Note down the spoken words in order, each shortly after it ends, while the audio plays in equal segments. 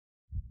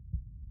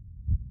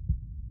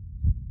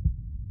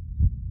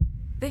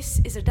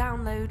This is a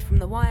download from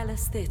the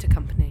Wireless Theatre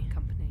Company.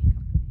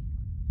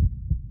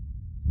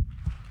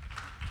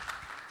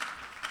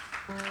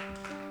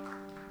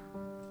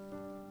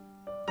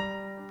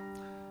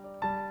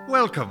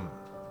 Welcome.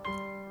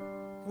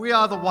 We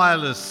are the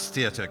Wireless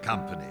Theatre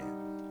Company,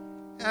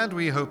 and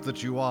we hope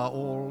that you are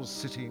all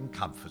sitting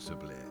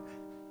comfortably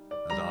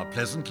and are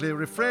pleasantly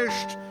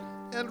refreshed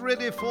and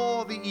ready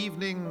for the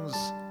evening's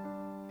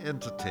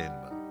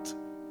entertainment.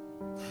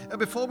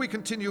 Before we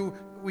continue,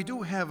 we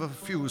do have a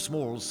few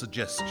small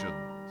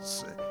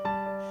suggestions.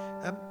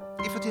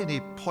 If at any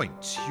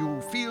point you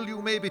feel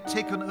you may be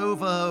taken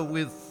over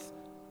with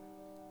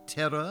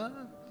terror,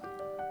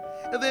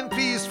 then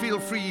please feel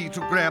free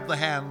to grab the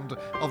hand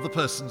of the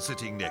person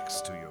sitting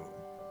next to you.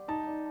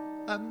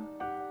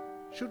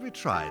 Should we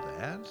try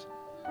that?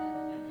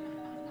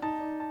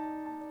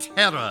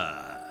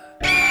 Terror.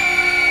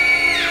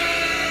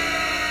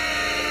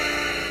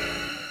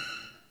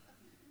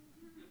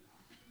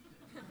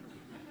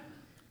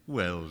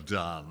 Well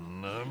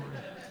done.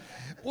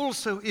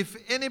 Also, if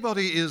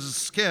anybody is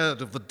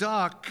scared of the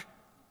dark,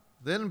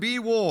 then be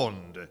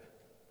warned.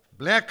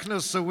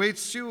 Blackness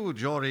awaits you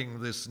during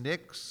this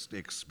next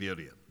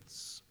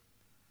experience.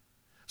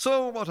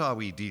 So what are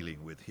we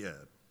dealing with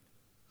here?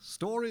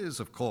 Stories,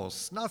 of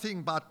course,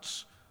 nothing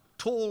but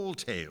tall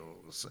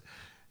tales.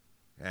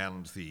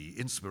 And the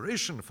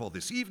inspiration for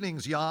this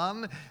evening's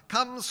yarn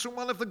comes from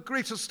one of the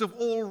greatest of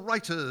all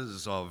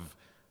writers of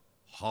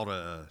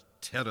horror,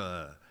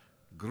 terror,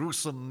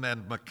 gruesome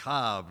and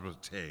macabre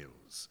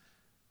tales,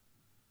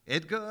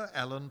 Edgar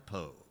Allan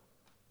Poe.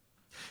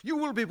 You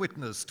will be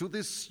witness to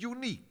this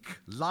unique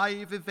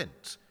live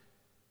event.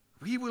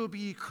 We will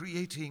be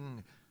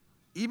creating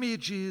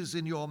images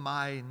in your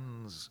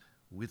minds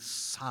with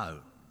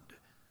sound.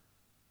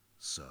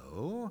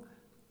 So,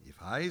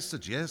 if I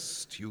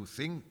suggest you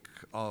think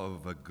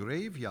of a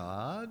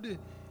graveyard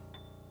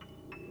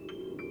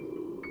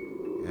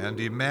and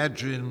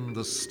imagine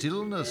the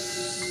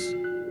stillness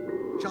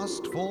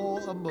just for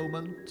a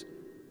moment.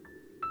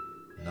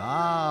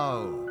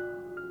 Now,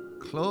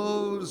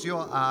 close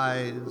your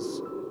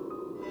eyes.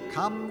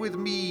 Come with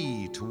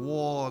me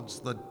towards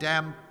the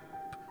damp,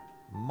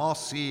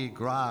 mossy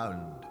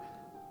ground.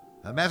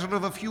 A matter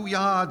of a few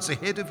yards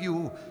ahead of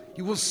you,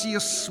 you will see a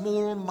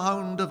small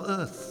mound of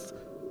earth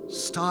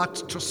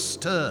start to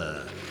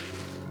stir.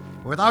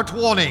 Without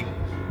warning,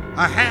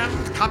 a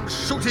hand comes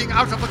shooting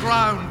out of the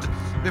ground.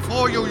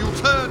 Before you, you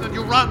turn and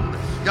you run,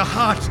 your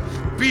heart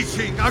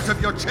beating out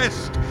of your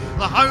chest.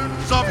 The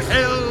hounds of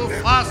hell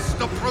fast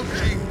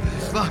approaching,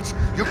 but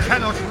you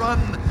cannot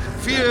run.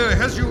 Fear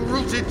has you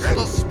rooted to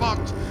the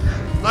spot.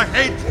 The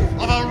head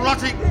of a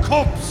rotting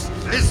corpse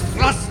is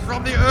thrust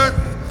from the earth,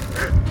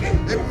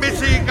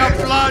 emitting a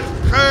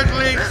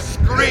blood-curdling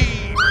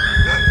scream.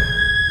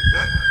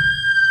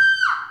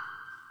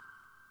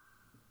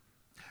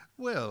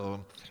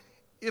 Well,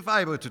 if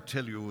I were to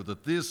tell you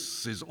that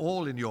this is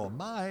all in your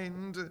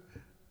mind,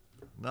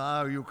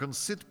 now you can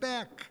sit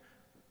back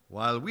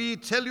while we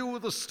tell you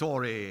the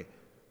story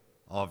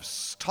of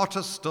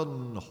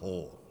Stotterston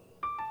Hall.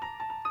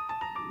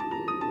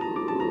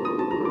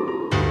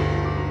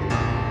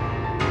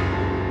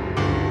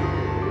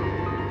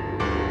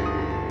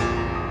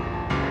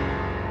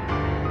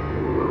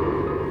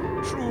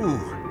 True.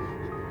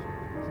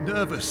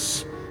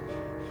 Nervous.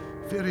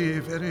 Very,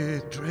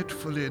 very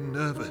dreadfully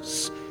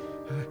nervous.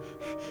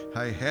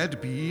 I had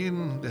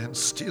been and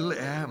still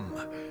am.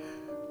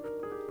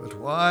 But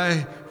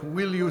why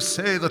will you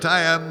say that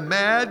I am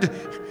mad?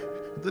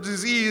 The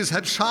disease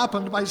had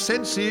sharpened my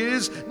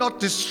senses,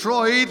 not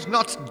destroyed,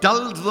 not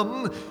dulled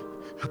them.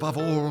 Above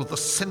all, the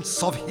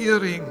sense of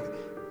hearing,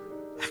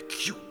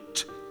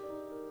 acute.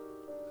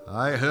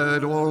 I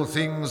heard all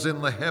things in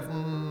the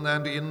heaven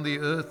and in the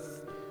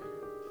earth.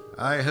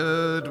 I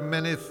heard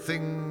many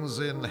things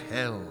in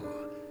hell.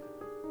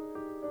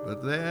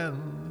 But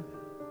then,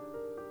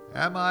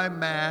 am I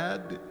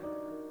mad?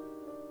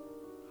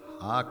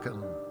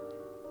 Hearken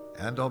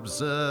and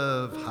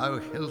observe how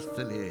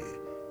healthily,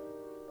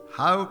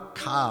 how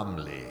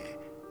calmly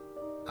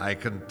I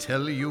can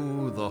tell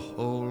you the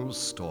whole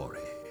story.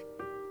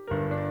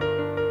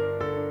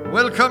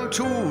 Welcome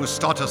to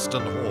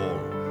Stotterston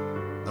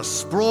Hall, a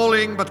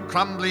sprawling but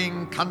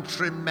crumbling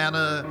country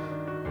manor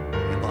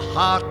in the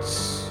heart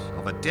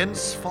of a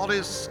dense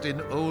forest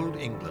in Old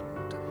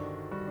England.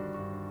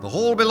 The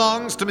hall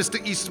belongs to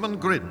Mr. Eastman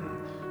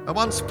Grimm, a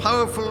once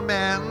powerful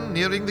man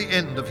nearing the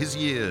end of his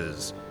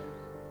years.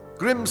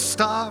 Grimm's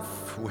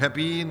staff, who have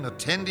been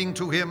attending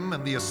to him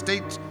and the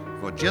estate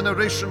for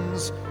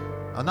generations,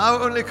 are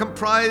now only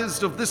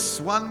comprised of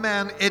this one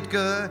man,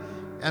 Edgar,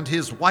 and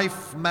his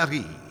wife,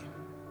 Marie.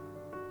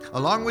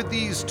 Along with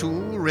these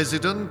two,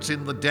 resident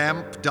in the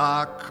damp,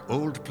 dark,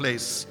 old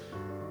place,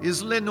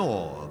 is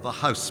Lenore, the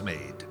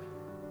housemaid.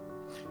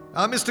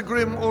 Our Mr.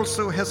 Grimm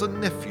also has a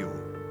nephew,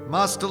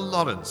 Master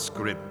Lawrence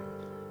Grimm,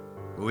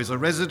 who is a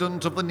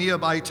resident of the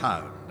nearby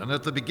town, and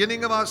at the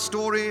beginning of our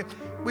story,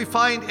 we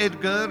find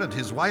Edgar and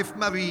his wife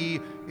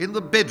Marie in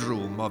the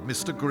bedroom of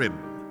Mr. Grimm,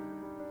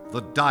 the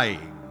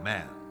dying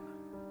man.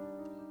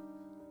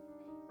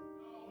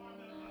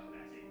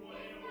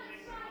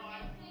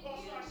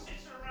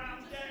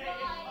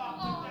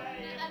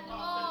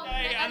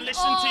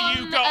 listen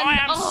to you, girl. I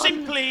am on.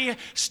 simply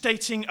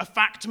stating a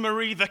fact,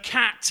 Marie. The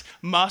cat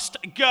must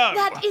go.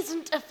 That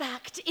isn't a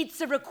fact,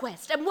 it's a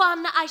request, and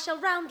one I shall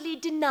roundly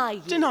deny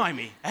you. Deny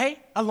me, eh?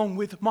 Along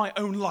with my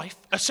own life,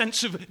 a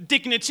sense of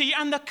dignity,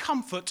 and the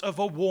comfort of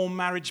a warm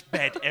marriage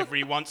bed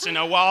every once in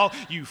a while.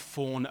 You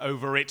fawn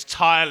over it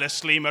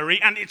tirelessly, Marie,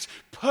 and it's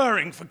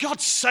purring, for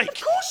God's sake.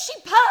 Of course she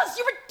purrs,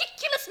 you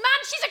ridiculous man,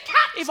 she's a cat!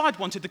 If I'd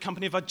wanted the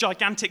company of a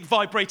gigantic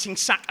vibrating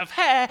sack of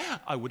hair,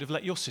 I would have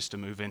let your sister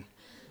move in.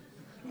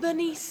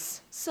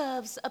 Bernice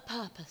serves a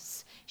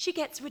purpose. She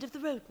gets rid of the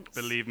rodents.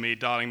 Believe me,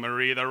 darling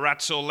Marie, the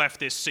rats all left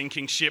this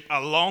sinking ship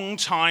a long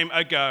time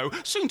ago,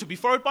 soon to be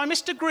followed by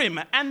Mr. Grimm,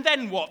 and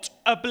then what?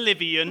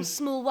 Oblivion.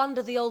 Small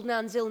wonder the old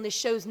man's illness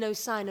shows no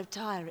sign of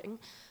tiring.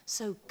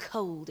 So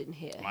cold in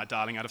here. My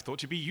darling, I'd have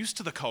thought you'd be used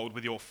to the cold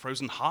with your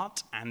frozen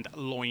heart and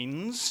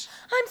loins.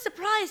 I'm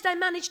surprised I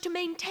managed to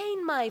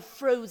maintain my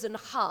frozen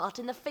heart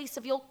in the face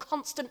of your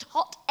constant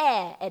hot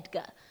air,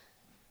 Edgar.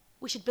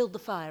 We should build the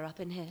fire up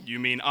in here. You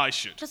mean I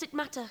should? Does it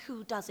matter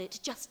who does it?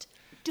 Just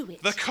do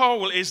it. The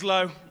coal is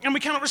low, and we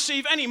cannot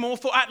receive any more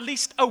for at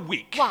least a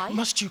week. Why?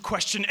 Must you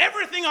question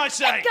everything I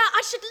say? Edgar,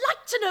 I should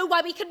like to know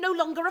why we can no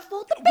longer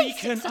afford the We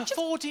basics. can such as-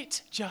 afford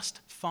it just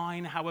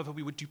fine. However,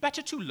 we would do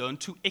better to learn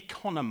to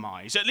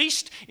economise, at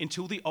least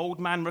until the old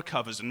man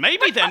recovers, and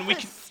maybe then we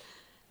can...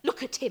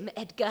 Look at him,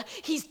 Edgar.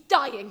 He's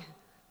dying.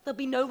 There'll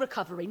be no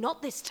recovery,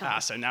 not this time. Ah,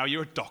 so now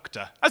you're a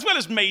doctor, as well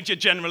as Major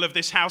General of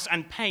this house,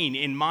 and pain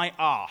in my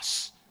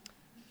arse.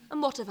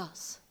 And what of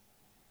us?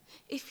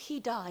 If he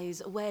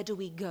dies, where do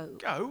we go?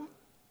 Go?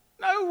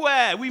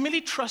 Nowhere. We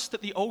merely trust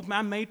that the old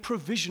man made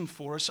provision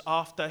for us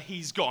after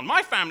he's gone.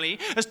 My family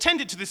has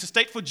tended to this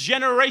estate for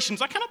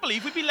generations. I cannot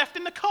believe we'd be left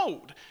in the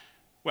cold.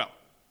 Well,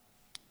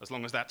 as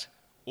long as that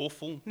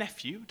awful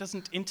nephew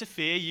doesn't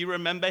interfere, you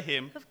remember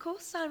him. Of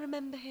course I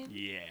remember him.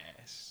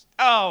 Yes.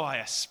 Oh, I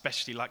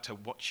especially like to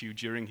watch you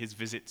during his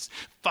visits,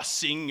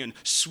 fussing and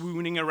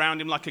swooning around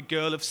him like a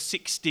girl of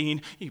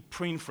 16. You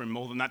preen for him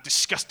more than that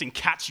disgusting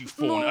cat you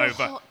fawn More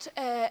over. hot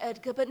air,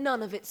 Edgar, but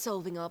none of it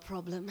solving our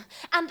problem.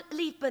 And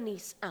leave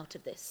Bernice out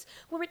of this.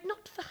 Were it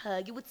not for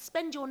her, you would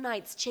spend your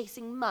nights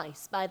chasing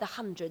mice by the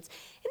hundreds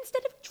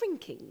instead of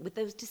drinking with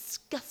those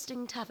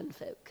disgusting tavern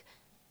folk.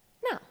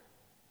 Now,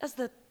 as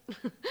the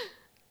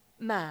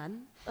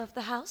man of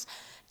the house,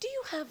 do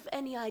you have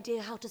any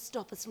idea how to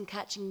stop us from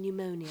catching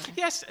pneumonia?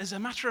 Yes, as a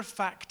matter of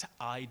fact,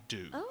 I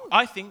do. Oh.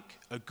 I think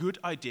a good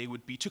idea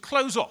would be to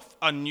close off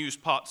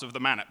unused parts of the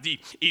manor. The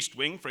east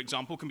wing, for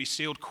example, can be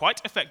sealed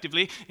quite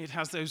effectively. It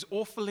has those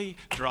awfully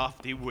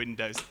drafty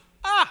windows.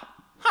 Ah!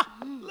 Ha!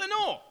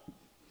 Lenore!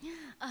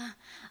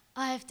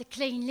 I have to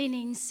clean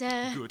linen,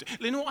 sir. Good.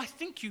 Lenore, I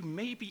think you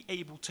may be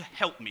able to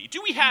help me.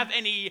 Do we have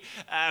any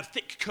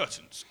thick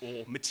curtains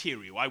or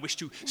material? I wish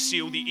to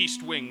seal the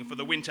east wing for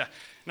the winter.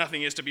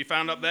 Nothing is to be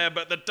found up there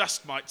but the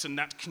dust mites and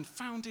that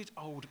confounded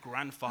old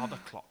grandfather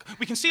clock.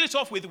 We can seal it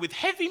off with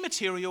heavy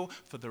material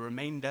for the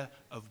remainder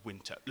of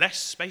winter. Less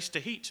space to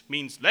heat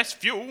means less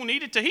fuel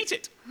needed to heat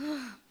it.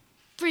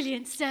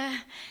 Brilliant, sir.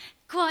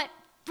 Quite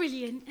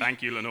brilliant.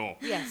 Thank you, Lenore.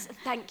 Yes,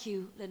 thank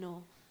you,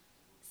 Lenore.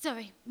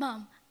 Sorry,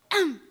 Mum.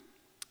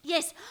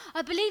 Yes,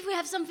 I believe we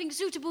have something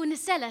suitable in the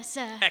cellar,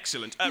 sir.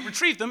 Excellent.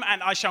 Retrieve them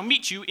and I shall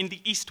meet you in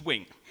the east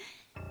wing.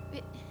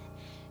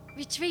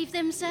 Retrieve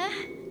them, sir?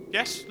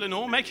 Yes,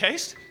 Lenore, make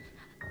haste.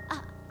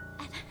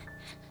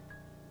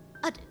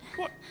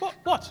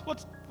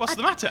 What's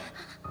the matter?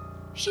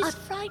 She's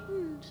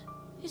frightened.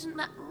 Isn't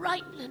that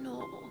right,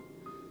 Lenore?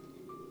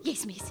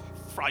 Yes, miss.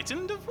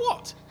 Frightened of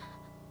what?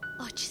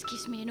 Oh, it just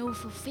gives me an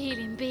awful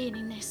feeling being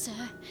in there,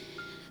 sir.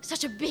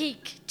 Such a big,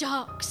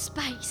 dark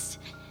space.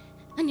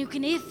 And you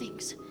can hear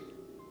things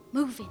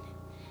moving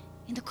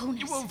in the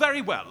corners. Well,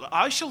 very well.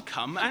 I shall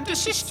come and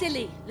assist.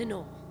 Silly,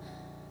 Lenore.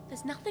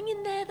 There's nothing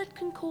in there that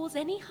can cause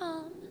any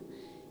harm,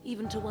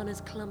 even to one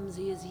as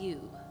clumsy as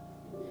you.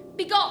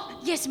 Be gone!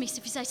 Yes, miss,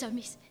 if you say so,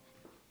 miss.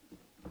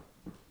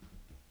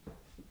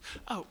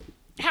 Oh,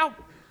 how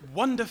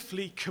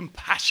wonderfully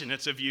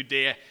compassionate of you,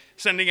 dear.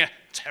 Sending a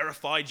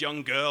terrified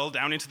young girl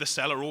down into the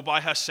cellar all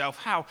by herself.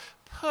 How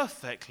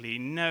perfectly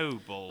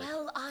noble.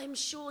 Well, I'm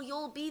sure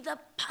you'll be the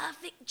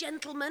perfect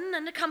gentleman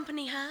and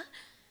accompany her.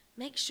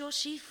 Make sure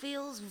she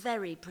feels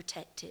very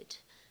protected.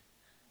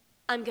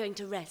 I'm going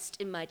to rest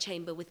in my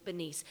chamber with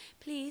Bernice.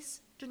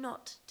 Please do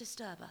not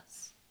disturb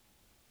us.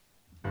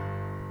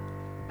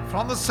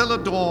 From the cellar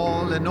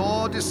door,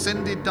 Lenore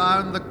descended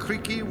down the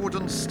creaky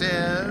wooden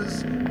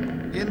stairs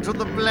into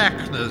the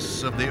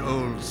blackness of the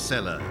old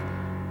cellar.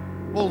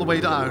 All the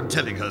way down,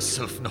 telling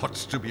herself not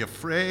to be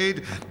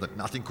afraid, that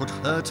nothing could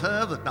hurt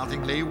her, that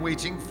nothing lay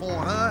waiting for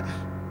her.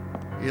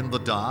 In the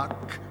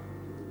dark,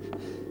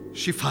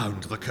 she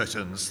found the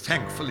curtains,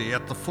 thankfully,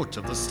 at the foot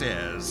of the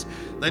stairs,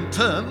 then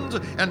turned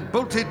and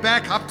bolted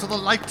back up to the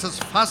light as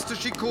fast as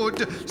she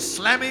could,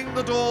 slamming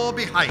the door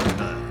behind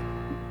her.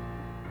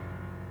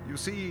 You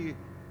see,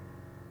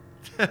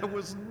 there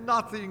was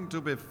nothing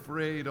to be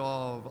afraid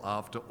of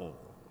after all.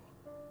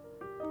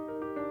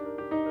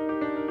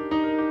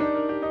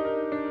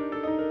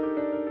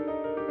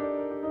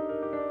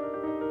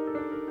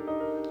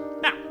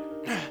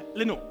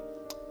 Lenore,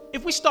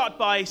 if we start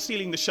by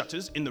sealing the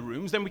shutters in the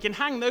rooms, then we can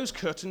hang those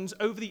curtains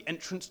over the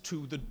entrance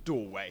to the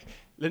doorway.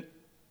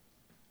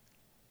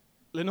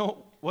 Lenore,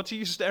 what are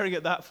you staring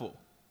at that for?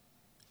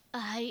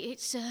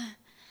 It's,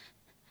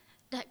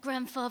 that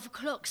grandfather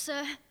clock,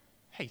 sir.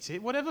 Hate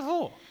it? Whatever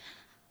for?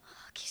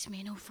 Gives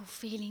me an awful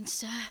feeling,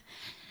 sir.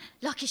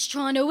 Like it's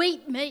trying to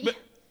eat me. But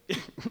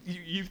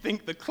you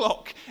think the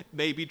clock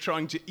may be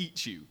trying to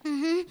eat you?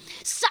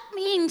 Suck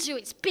me into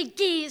its big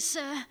gears,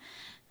 sir.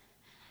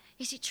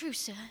 Is it true,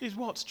 sir? Is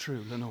what's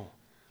true, Lenore?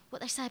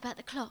 What they say about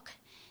the clock?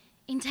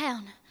 In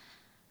town?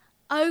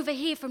 I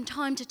overhear from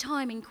time to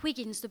time in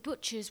Quiggins, the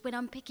butcher's, when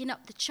I'm picking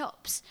up the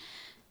chops,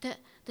 that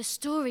the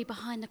story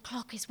behind the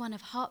clock is one of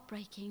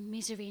heartbreaking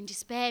misery and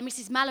despair.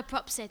 Mrs.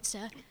 Malaprop said,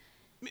 sir.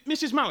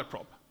 Mrs.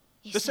 Malaprop?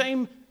 Yes, The sir.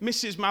 same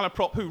Mrs.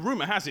 Malaprop who,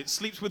 rumour has it,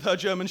 sleeps with her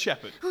German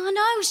Shepherd. I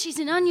know she's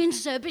an onion,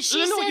 sir, but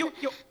she Lenore,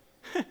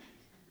 said...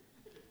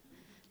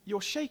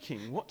 you're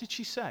shaking. What did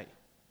she say?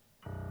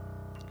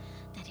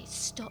 that it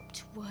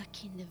stopped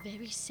working the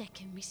very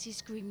second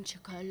Mrs. Grimm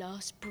took her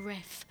last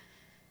breath.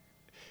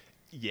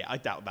 Yeah, I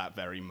doubt that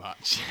very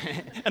much.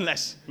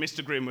 Unless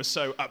Mr. Grimm was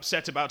so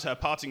upset about her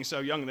parting so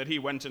young that he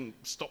went and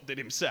stopped it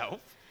himself.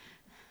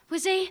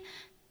 Was he?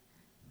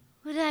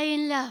 Were they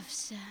in love,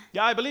 sir?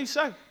 Yeah, I believe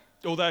so.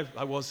 Although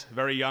I was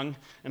very young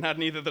and had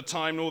neither the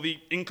time nor the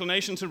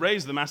inclination to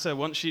raise the matter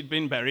once she'd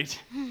been buried.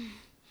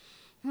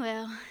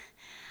 Well,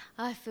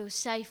 I feel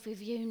safe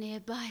with you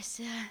nearby,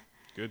 sir.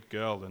 Good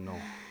girl,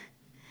 Lenore.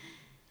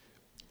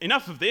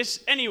 Enough of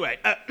this. Anyway,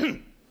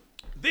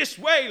 this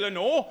way,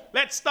 Lenore.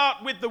 Let's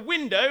start with the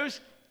windows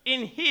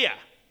in here.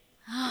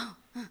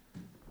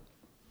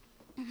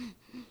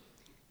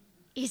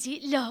 Is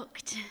it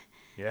locked?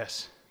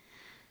 Yes.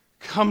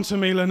 Come to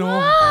me,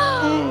 Lenore.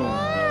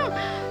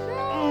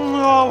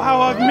 Oh,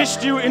 how I've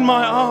missed you in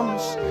my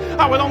arms.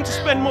 How I long to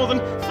spend more than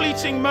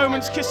fleeting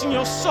moments kissing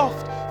your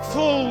soft,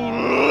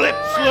 full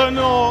lips,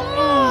 Lenore.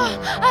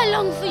 I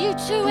long for you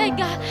too,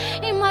 Edgar.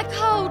 In my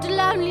cold,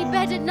 lonely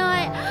bed at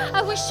night.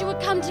 I wish you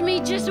would come to me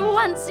just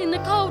once in the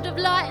cold of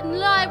light and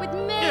lie with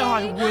me. Yeah,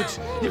 I would,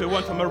 if it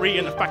weren't for Marie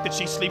and the fact that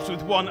she sleeps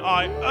with one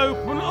eye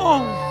open.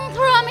 Oh.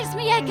 Promise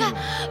me, Edgar.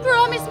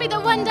 Promise me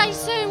that one day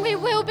soon we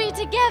will be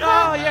together.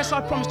 Ah, yes, I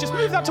promise. Just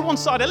move that to one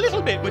side a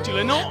little bit, would you,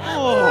 Lenore?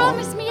 Oh.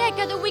 Promise me,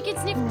 Edgar, that we can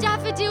sniff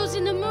daffodils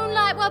in the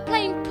moonlight while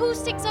playing poo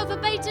sticks over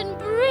Bayton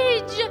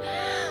Bridge.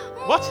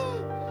 What?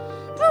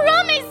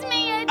 Promise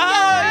me, Edgar.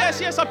 Ah,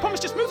 yes, I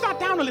promise. Just move that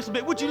down a little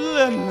bit, would you,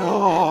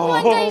 Lenore?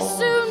 One day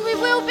soon we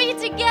will be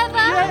together.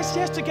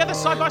 Yes, together,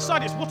 side by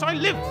side. It's what I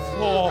live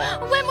for.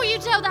 When will you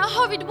tell that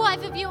horrid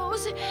wife of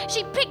yours?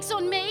 She picks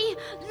on me.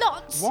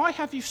 Lots. Why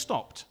have you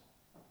stopped?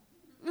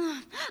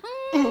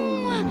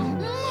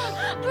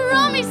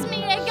 Promise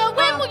me, Edgar.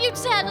 When will you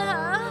tell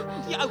her?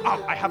 Yeah,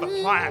 I have a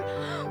plan.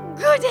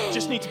 Goody.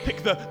 Just need to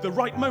pick the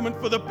right moment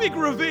for the big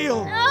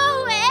reveal.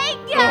 Oh,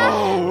 Edgar.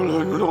 Oh,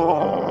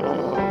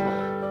 Lenore.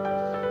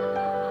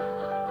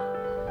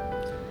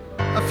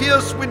 A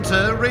fierce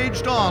winter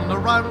raged on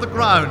around the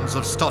grounds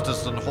of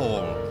Stotterston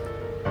Hall.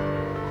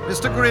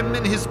 Mr. Grimm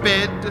in his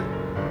bed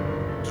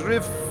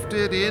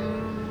drifted in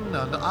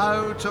and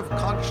out of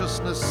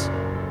consciousness,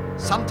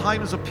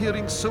 sometimes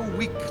appearing so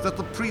weak that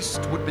the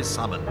priest would be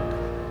summoned.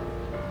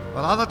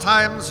 But other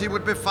times he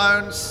would be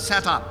found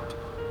sat up,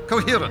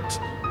 coherent,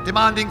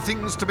 demanding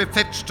things to be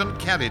fetched and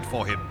carried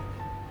for him.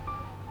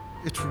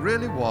 It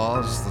really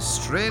was the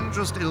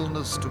strangest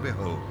illness to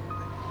behold.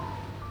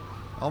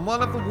 On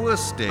one of the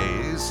worst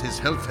days his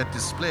health had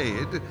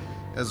displayed,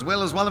 as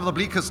well as one of the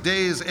bleakest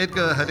days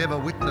Edgar had ever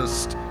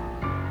witnessed,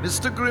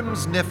 Mr.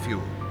 Grimm's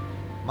nephew,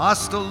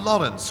 Master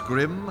Lawrence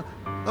Grimm,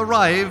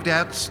 arrived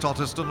at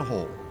Stotterston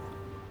Hall.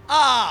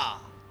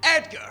 Ah,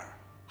 Edgar,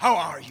 how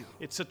are you?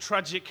 It's a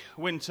tragic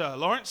winter,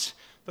 Lawrence.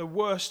 The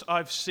worst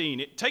I've seen.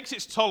 It takes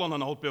its toll on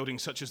an old building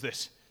such as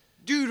this.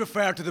 Do you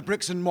refer to the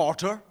bricks and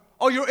mortar?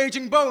 Or your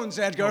aging bones,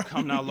 Edgar? Oh,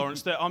 come now,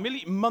 Lawrence. There are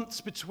merely months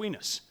between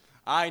us.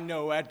 I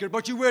know, Edgar,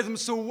 but you wear them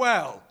so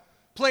well.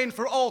 Plain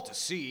for all to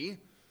see.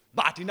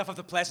 But enough of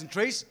the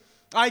pleasantries.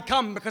 I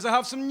come because I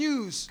have some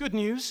news. Good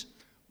news.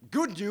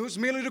 Good news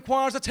merely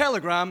requires a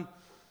telegram.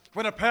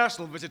 When a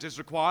personal visit is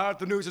required,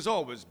 the news is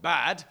always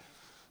bad.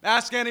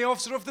 Ask any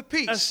officer of the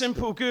peace. A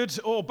simple good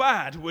or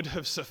bad would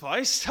have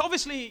sufficed.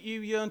 Obviously,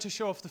 you yearn to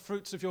show off the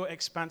fruits of your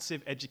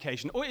expansive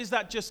education. Or is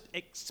that just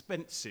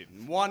expensive?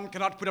 One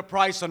cannot put a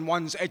price on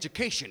one's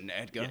education,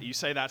 Edgar. Yeah, you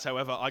say that,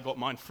 however, I got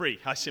mine free.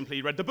 I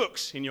simply read the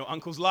books in your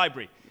uncle's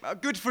library.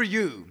 Good for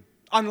you.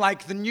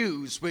 Unlike the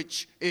news,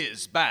 which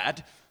is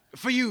bad.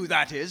 For you,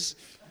 that is.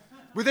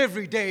 With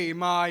every day,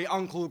 my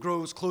uncle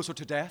grows closer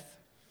to death.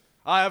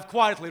 I have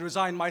quietly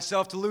resigned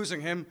myself to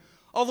losing him,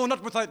 although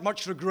not without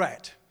much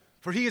regret.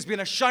 For he has been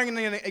a shining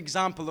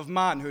example of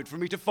manhood for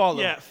me to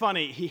follow. Yeah,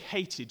 funny, he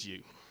hated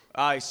you.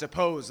 I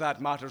suppose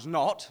that matters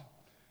not.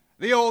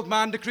 The old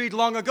man decreed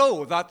long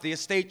ago that the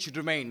estate should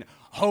remain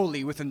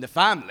wholly within the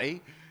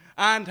family,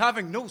 and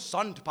having no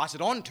son to pass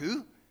it on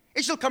to,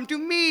 it shall come to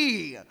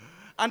me.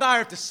 And I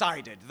have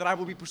decided that I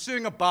will be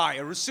pursuing a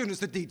buyer as soon as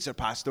the deeds are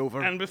passed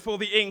over. And before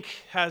the ink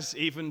has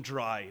even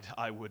dried,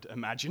 I would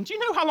imagine. Do you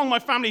know how long my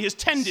family has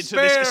tended to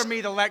this? Spare me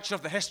the lecture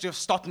of the history of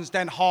Stotton's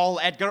Den Hall,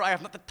 Edgar. I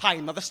have not the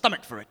time nor the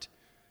stomach for it.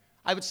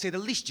 I would say the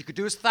least you could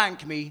do is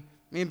thank me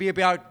and be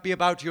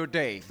about your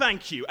day.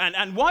 Thank you.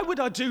 And why would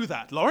I do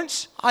that,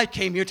 Lawrence? I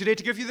came here today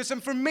to give you this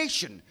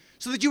information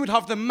so that you would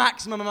have the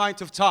maximum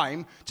amount of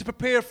time to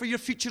prepare for your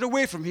future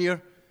away from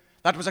here.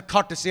 That was a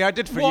courtesy I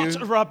did for you.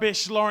 What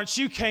rubbish, Lawrence.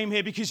 You came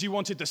here because you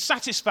wanted the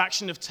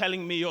satisfaction of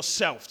telling me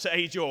yourself to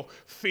aid your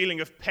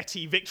feeling of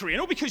petty victory.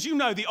 And all because you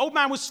know the old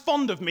man was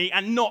fond of me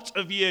and not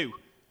of you.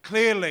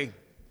 Clearly.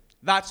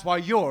 That's why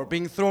you're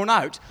being thrown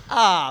out.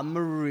 Ah,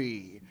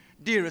 Marie.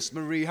 Dearest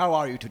Marie, how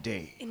are you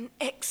today? In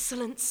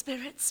excellent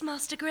spirits,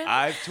 Master Grimm.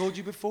 I've told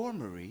you before,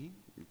 Marie.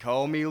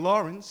 Call me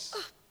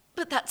Lawrence.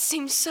 But that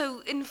seems so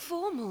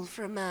informal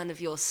for a man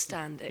of your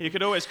standing. You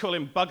could always call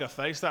him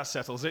Buggerface. That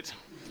settles it.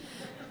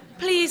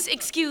 Please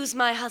excuse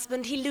my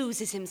husband. He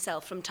loses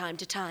himself from time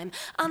to time.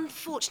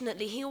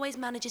 Unfortunately, he always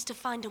manages to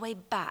find a way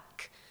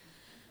back.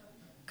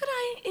 Could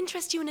I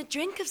interest you in a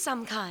drink of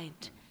some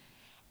kind?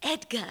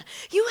 Edgar,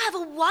 you have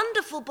a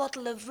wonderful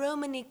bottle of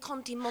Romany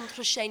Conti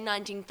Montrachet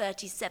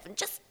 1937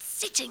 just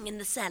sitting in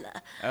the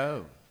cellar.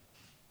 Oh,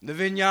 the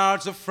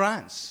vineyards of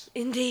France.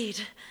 Indeed.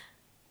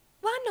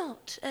 Why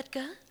not,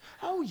 Edgar?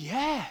 Oh,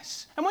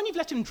 yes. And when you've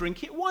let him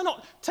drink it, why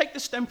not take the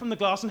stem from the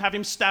glass and have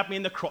him stab me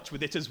in the crotch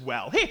with it as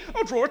well? Here,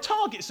 I'll draw a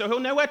target so he'll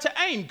know where to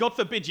aim. God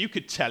forbid you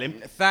could tell him.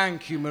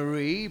 Thank you,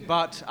 Marie,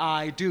 but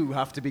I do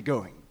have to be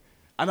going.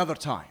 Another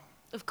time.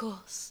 Of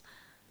course.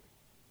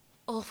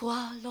 Au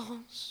revoir,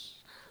 Laurence.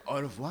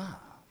 Au revoir,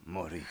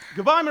 Marie.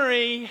 Goodbye,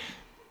 Marie.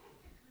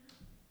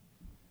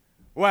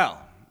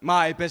 Well,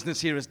 my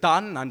business here is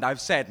done, and I've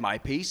said my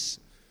piece.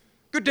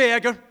 Good day,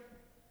 Edgar.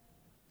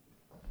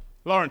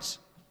 Lawrence.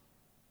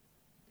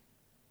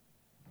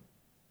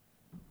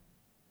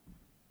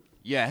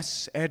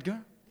 Yes, Edgar?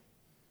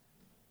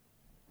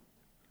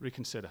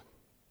 Reconsider.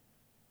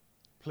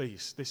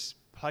 Please, this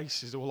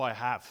place is all I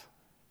have.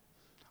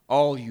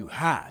 All you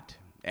had,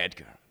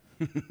 Edgar.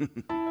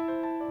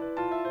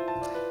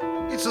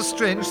 It's a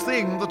strange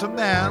thing that a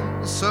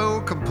man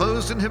so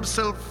composed in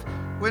himself,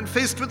 when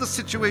faced with a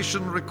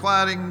situation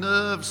requiring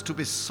nerves to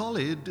be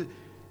solid,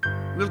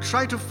 will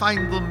try to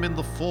find them in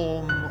the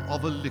form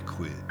of a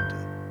liquid.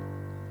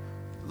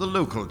 The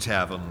local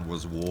tavern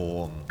was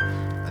warm,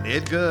 and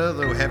Edgar,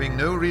 though having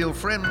no real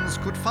friends,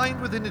 could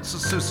find within its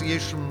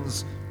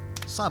associations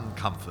some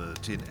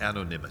comfort in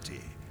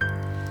anonymity.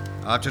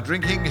 After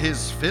drinking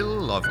his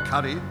fill of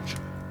courage,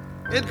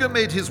 Edgar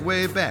made his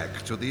way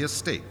back to the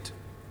estate.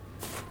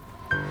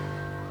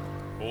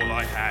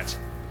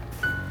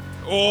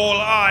 All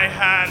I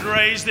had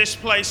razed this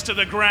place to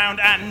the ground,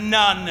 and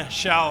none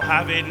shall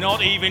have it,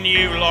 not even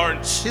you,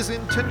 Lawrence. His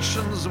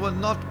intentions were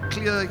not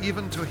clear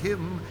even to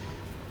him.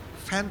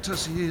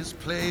 Fantasies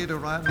played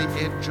around the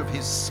edge of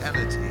his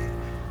sanity.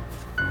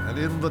 And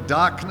in the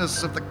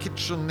darkness of the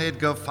kitchen,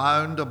 Edgar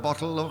found a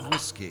bottle of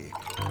whiskey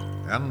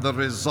and the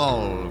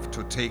resolve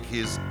to take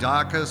his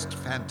darkest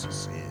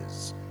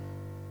fantasies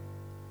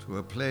to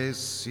a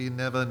place he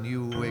never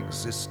knew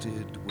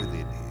existed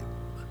within him.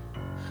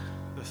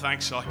 The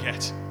thanks I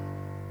get.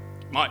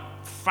 My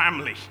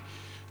family.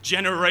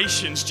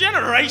 Generations,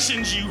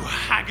 you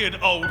haggard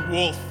old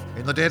wolf.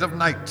 In the dead of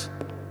night,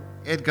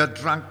 Edgar,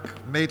 drunk,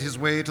 made his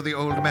way to the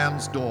old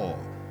man's door.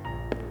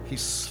 He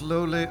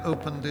slowly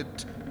opened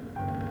it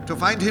to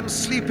find him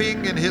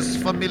sleeping in his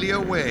familiar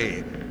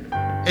way.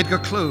 Edgar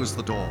closed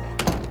the door,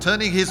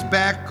 turning his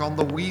back on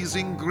the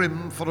wheezing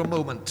Grimm for a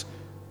moment.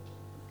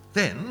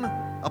 Then,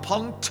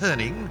 upon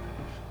turning,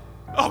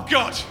 Oh,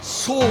 God!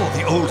 saw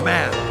the old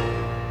man,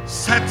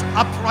 sat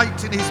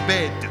upright in his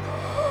bed,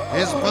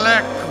 his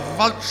black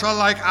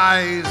vulture-like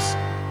eyes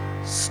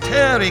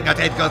staring at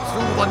Edgar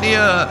through the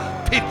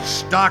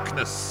near-pitch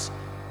darkness.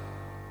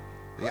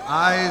 The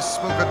eyes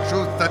spoke a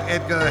truth that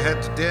Edgar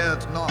had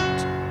dared not.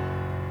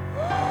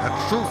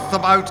 A truth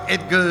about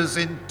Edgar's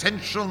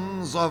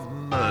intentions of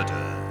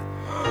murder.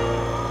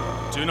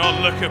 Do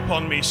not look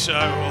upon me so,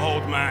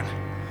 old man.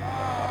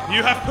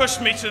 You have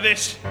pushed me to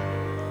this.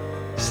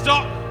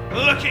 Stop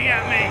looking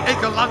at me!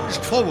 Edgar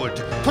lunged forward,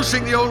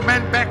 pushing the old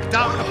man back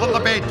down upon the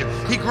bed.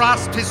 He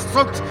grasped his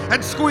throat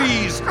and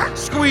squeezed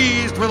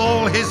with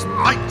all his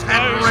might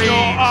and Close rage. your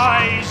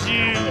eyes,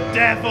 you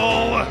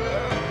devil!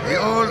 The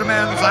old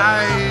man's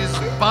eyes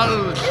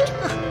bulged,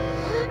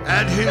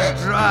 and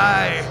his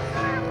dry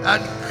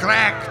and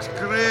cracked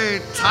grey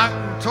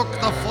tongue took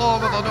the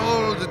form of an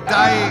old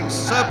dying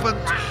serpent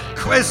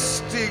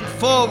questing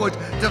forward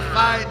to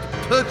find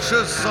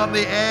purchase on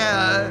the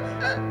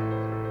air.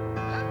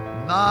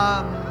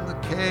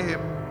 None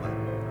came.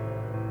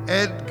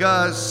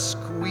 Edgar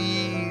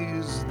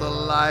squeezed the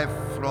life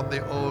from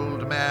the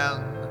old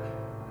man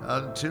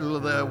until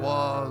there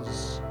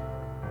was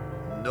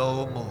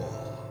no more.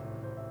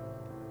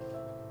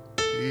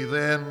 He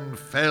then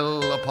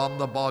fell upon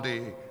the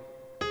body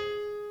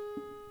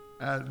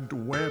and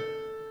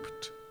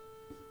wept.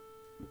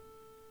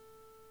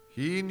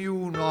 He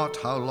knew not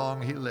how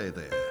long he lay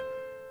there.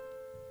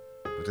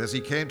 But as he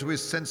came to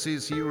his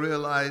senses, he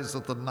realized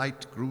that the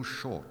night grew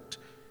short.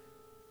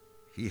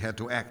 He had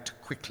to act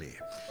quickly.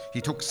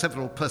 He took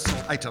several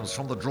personal items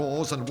from the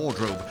drawers and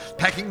wardrobe,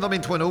 packing them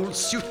into an old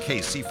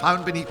suitcase he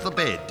found beneath the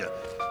bed.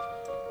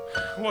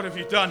 What have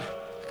you done?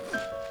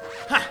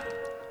 Ha!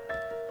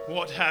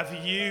 What have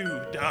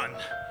you done?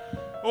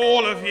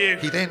 All of you.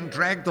 He then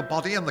dragged the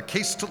body and the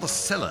case to the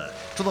cellar,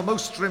 to the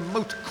most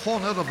remote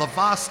corner of the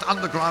vast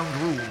underground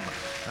room.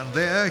 And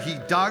there he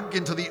dug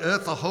into the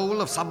earth a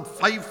hole of some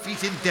 5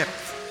 feet in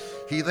depth.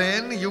 He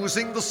then,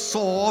 using the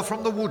saw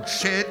from the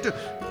woodshed,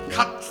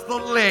 cut the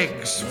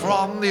legs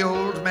from the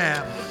old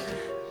man.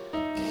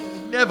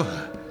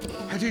 Never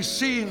had he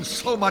seen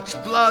so much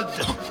blood.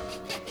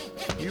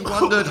 He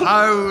wondered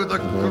how the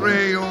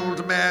grey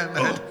old man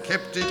had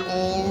kept it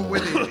all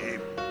within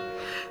him.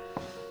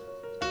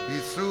 He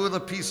threw the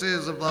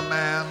pieces of the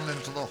man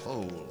into the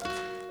hole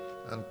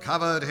and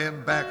covered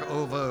him back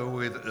over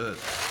with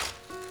earth.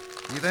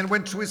 He then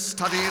went to his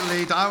study,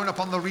 lay down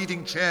upon the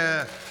reading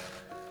chair,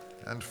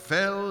 and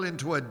fell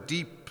into a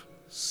deep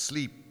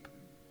sleep.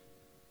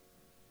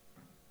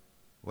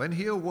 When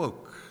he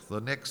awoke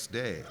the next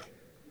day,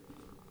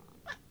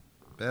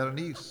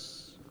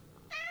 Bernice,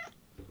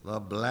 the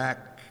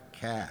black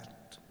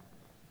cat,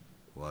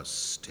 was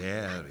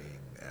staring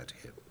at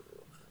him.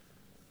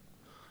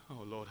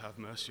 Oh, Lord, have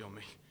mercy on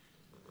me.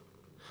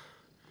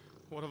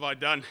 What have I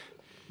done?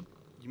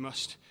 You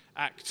must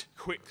act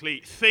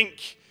quickly.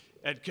 Think,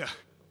 Edgar.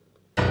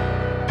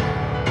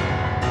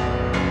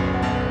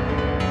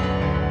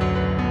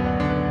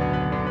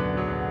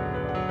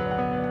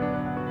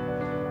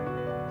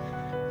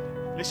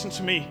 Listen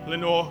to me,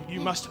 Lenore. You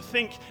must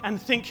think,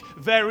 and think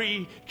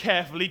very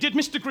carefully. Did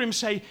Mr. Grimm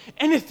say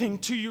anything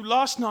to you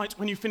last night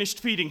when you finished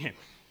feeding him?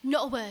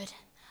 Not a word.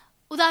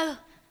 Although,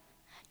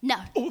 no.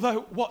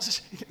 Although, what?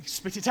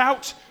 Spit it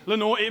out,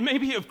 Lenore. It may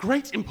be of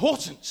great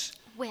importance.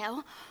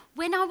 Well,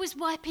 when I was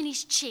wiping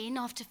his chin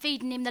after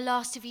feeding him the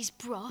last of his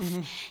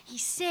broth, he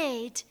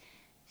said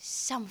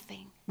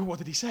something. Well, what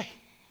did he say?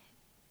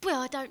 Well,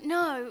 I don't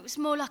know. It was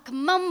more like a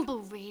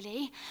mumble,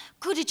 really.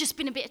 Could have just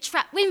been a bit of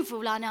trap wind for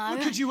all I know.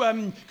 Well, could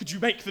you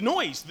make the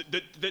noise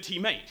that he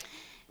made?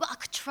 Well, I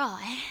could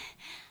try.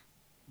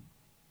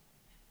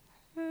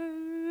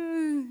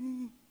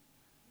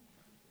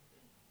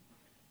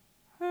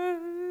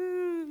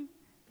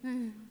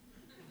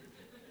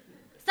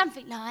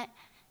 Something like.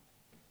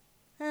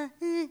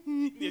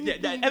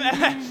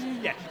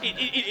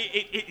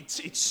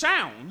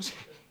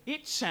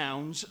 It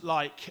sounds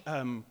like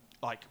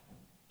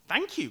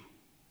thank you.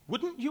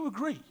 Wouldn't you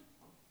agree?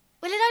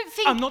 Well, I don't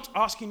think... I'm not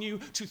asking you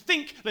to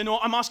think, Lenore.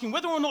 I'm asking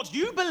whether or not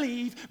you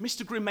believe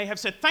Mr. Grimm may have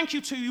said thank you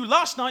to you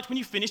last night when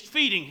you finished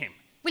feeding him.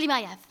 Well, he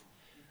may have.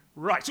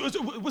 Right. So,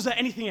 was there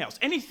anything else?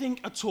 Anything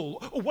at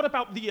all? Or what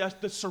about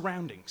the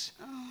surroundings?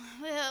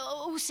 Well,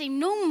 all seemed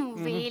normal,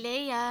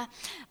 really.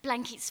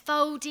 Blankets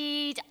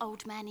folded,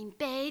 old man in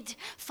bed,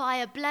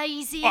 fire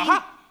blazing.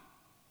 Aha!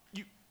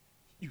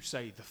 You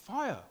say the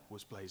fire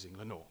was blazing,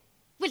 Lenore.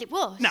 Well, it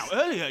was. Now,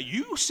 earlier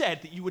you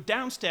said that you were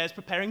downstairs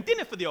preparing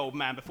dinner for the old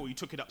man before you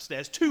took it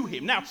upstairs to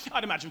him. Now,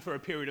 I'd imagine for a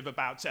period of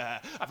about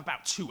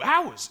 2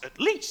 hours at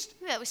least.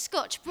 Well, it was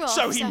Scotch broth.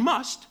 So he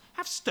must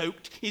have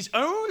stoked his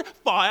own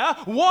fire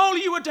while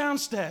you were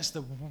downstairs.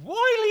 The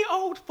wily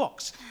old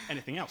fox.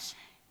 Anything else?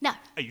 No.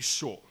 Are you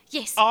sure?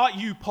 Yes. Are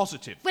you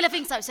positive? Well, I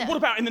think so, sir. What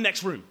about in the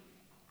next room?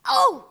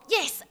 Oh,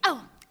 yes.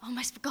 Oh, I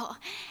almost forgot.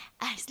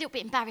 It's a little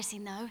bit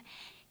embarrassing, though.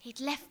 He'd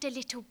left a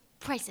little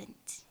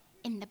present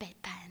in the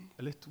bedpan.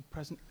 A little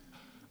present.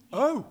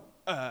 Oh,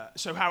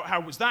 so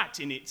how was that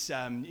in its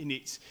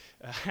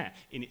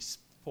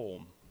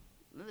form?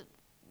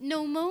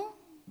 Normal,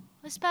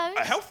 I suppose.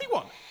 A healthy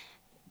one.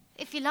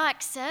 If you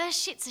like, sir.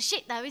 Shit's a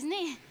shit, though, isn't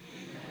it?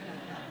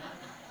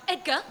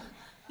 Edgar?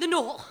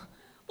 Lenore?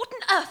 What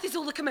on earth is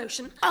all the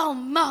commotion? Oh,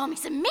 Mum,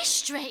 it's a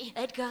mystery.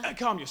 Edgar?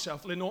 Calm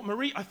yourself, Lenore.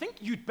 Marie, I think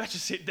you'd better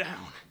sit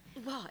down.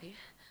 Why?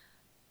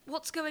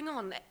 What's going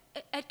on?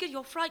 Edgar,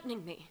 you're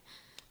frightening me.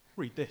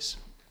 Read this.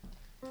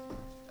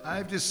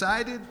 I've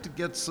decided to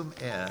get some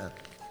air.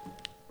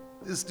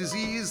 This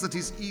disease that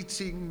is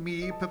eating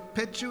me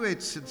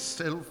perpetuates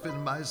itself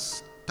in my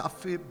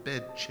stuffy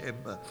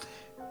bedchamber.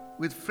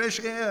 With fresh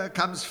air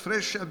comes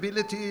fresh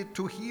ability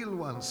to heal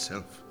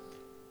oneself.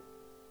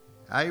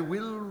 I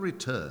will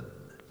return.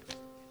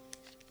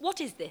 What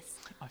is this?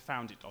 I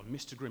found it on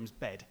Mr. Grimm's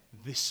bed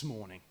this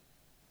morning.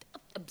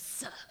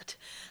 Absurd.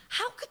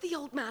 How could the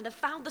old man have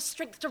found the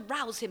strength to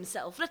rouse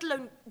himself, let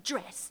alone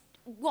dress,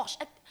 wash?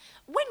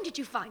 When did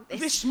you find this?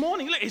 This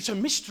morning. It's a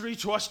mystery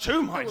to us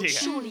too, my dear.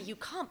 Surely you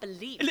can't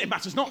believe It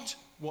matters not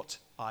what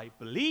I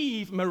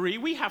believe, Marie.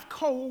 We have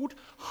cold,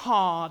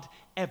 hard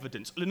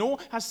evidence. Lenore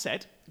has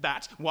said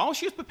that while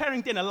she was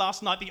preparing dinner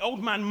last night, the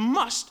old man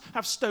must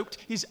have stoked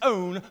his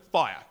own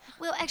fire.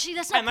 Well, actually,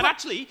 that's not And that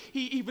actually,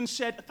 he even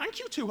said thank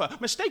you to her,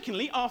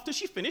 mistakenly, after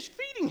she finished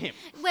feeding him.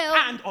 Well...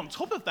 And on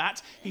top of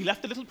that, he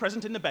left a little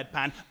present in the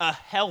bedpan, a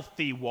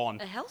healthy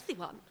one. A healthy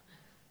one?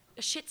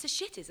 A shit's a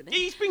shit, isn't it?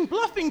 He's been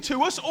bluffing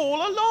to us all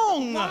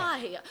along.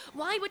 Why?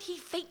 Why would he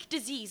fake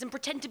disease and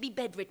pretend to be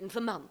bedridden for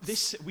months?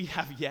 This we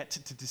have yet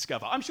to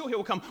discover. I'm sure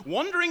he'll come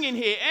wandering in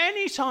here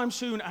any time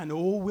soon and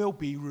all will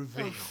be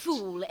revealed. Oh,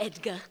 fool,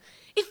 Edgar.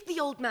 If the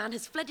old man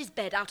has fled his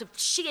bed out of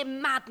sheer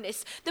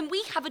madness, then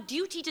we have a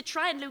duty to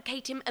try and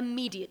locate him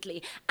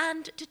immediately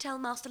and to tell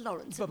Master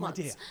Lawrence But at my once.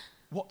 dear,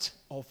 what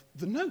of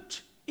the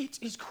note? It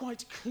is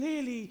quite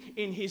clearly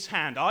in his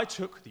hand. I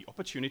took the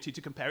opportunity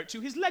to compare it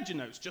to his ledger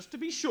notes, just to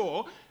be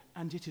sure,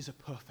 and it is a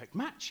perfect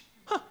match.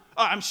 Huh.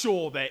 I'm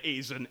sure there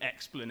is an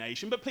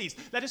explanation, but please,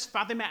 let us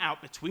fathom it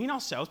out between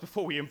ourselves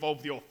before we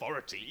involve the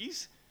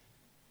authorities.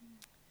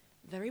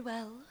 Very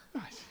well.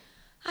 Right.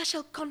 I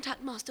shall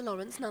contact Master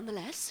Lawrence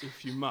nonetheless.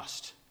 If you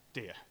must,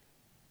 dear.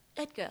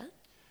 Edgar,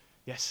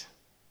 Yes.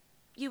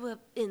 you were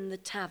in the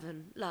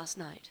tavern last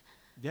night.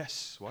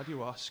 Yes, why do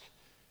you ask?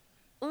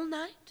 All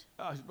night?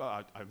 I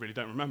really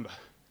don't remember.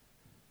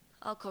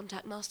 I'll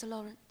contact Master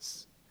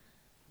Lawrence.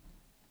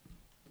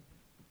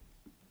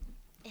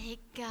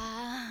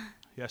 Edgar,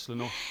 Yes,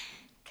 Lenore.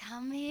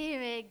 come here,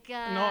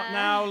 Edgar. Not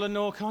now,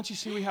 Lenore. Can't you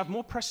see we have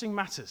more pressing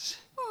matters?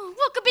 Oh,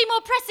 what could be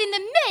more pressing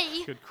than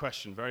me? Good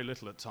question. Very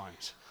little at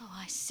times. Oh,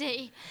 I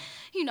see.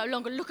 You no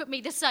longer look at me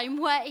the same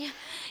way.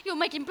 You're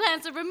making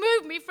plans to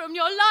remove me from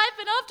your life,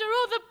 and after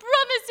all the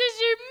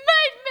promises you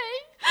made me,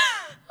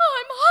 oh,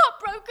 I'm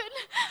heartbroken.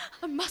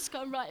 I must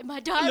go and write in my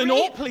diary.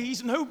 Lenore,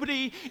 please.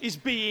 Nobody is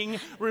being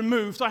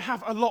removed. I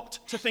have a lot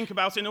to think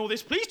about in all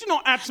this. Please do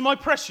not add to my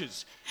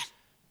pressures.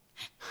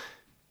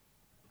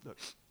 Look,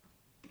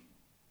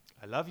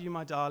 I love you,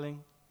 my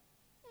darling.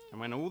 And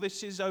when all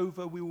this is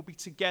over, we will be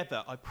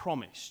together, I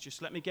promise.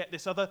 Just let me get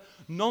this other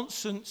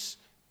nonsense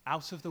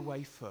out of the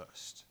way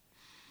first.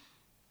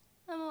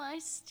 Am I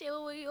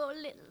still your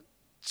little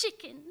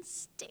chicken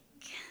stick?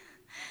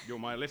 You're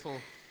my little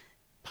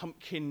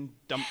pumpkin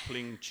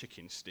dumpling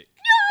chicken stick.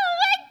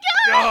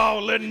 No, Edgar! Oh,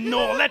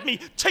 Lenore, let me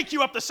take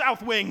you up the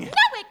south wing. No,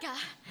 Edgar!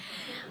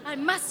 I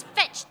must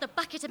fetch the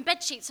bucket and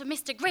bed sheets for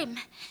Mr. Grimm.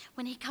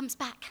 When he comes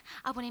back,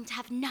 I want him to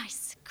have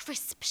nice,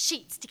 crisp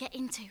sheets to get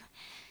into.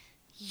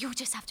 You'll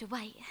just have to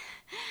wait.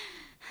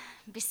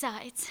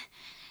 Besides,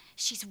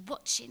 she's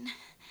watching.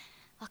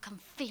 I can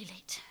feel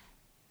it.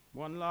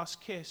 One last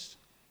kiss.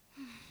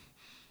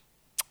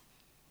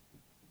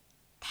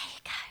 There you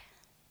go.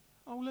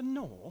 Oh,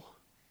 Lenore.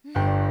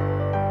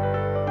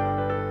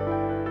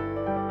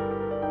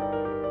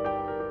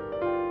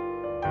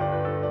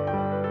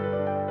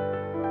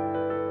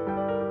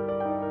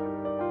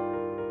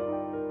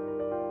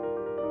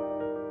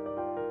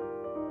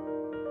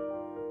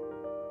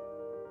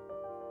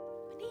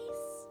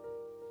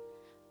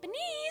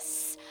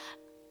 Bernice!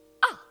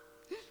 Ah,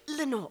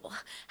 Lenore,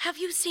 have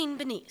you seen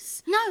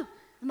Bernice? No,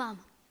 Mum.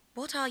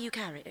 What are you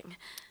carrying?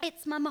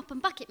 It's my mop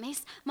and bucket,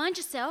 miss. Mind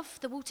yourself,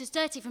 the water's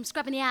dirty from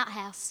scrubbing the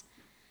outhouse.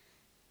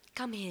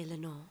 Come here,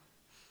 Lenore.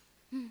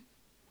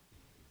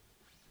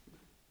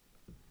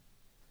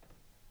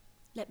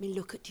 Let me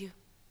look at you.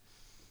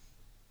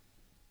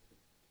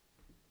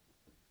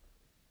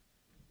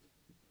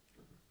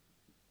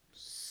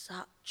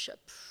 Such a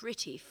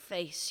pretty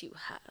face you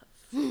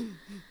have.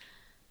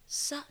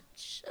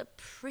 Such a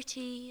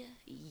pretty,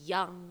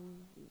 young,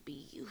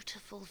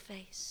 beautiful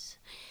face.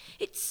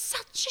 It's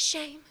such a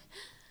shame.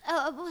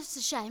 What's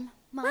the shame,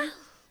 Mum? Well,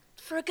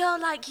 for a girl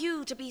like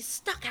you to be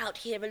stuck out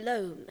here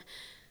alone,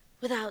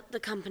 without the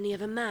company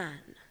of a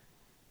man.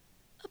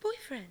 A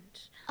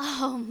boyfriend.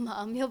 Oh,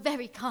 Mum, you're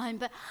very kind,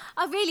 but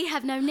I really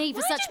have no need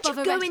for Why such don't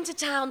you botheration. go into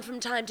town from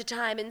time to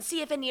time and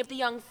see if any of the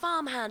young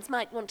farmhands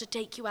might want to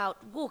take you out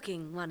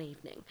walking one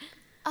evening?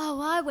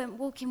 Oh, I went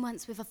walking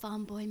once with a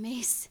farm boy,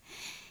 miss.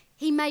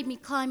 He made me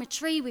climb a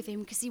tree with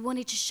him because he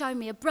wanted to show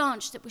me a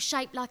branch that was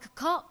shaped like a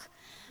cock.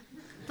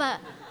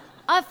 But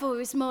I thought it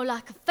was more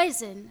like a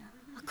pheasant.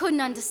 I couldn't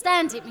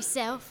understand it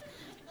myself.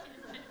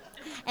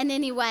 And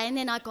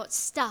then I got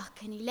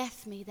stuck and he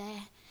left me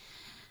there.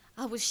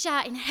 I was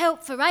shouting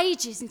help for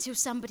ages until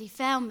somebody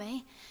found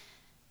me.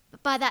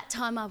 But by that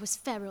time I was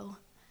feral.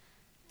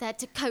 They had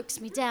to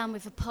coax me down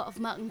with a pot of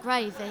mutton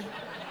gravy.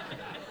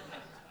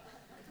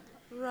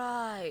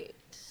 Right.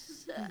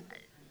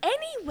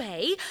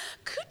 Anyway,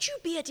 could you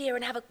be a dear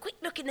and have a quick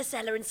look in the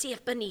cellar and see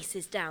if Bernice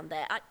is down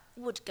there? I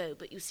would go,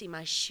 but you see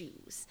my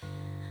shoes.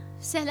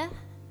 Cellar,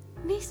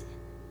 miss?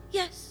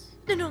 Yes,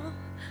 Lenore,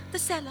 the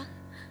cellar.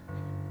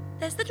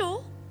 There's the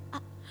door.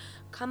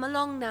 Come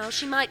along now,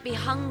 she might be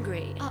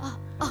hungry.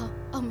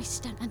 Oh, miss,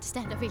 you don't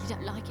understand. I really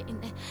don't like it in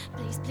there.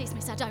 Please,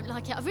 miss, I don't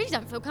like it. I really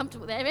don't feel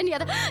comfortable there. Any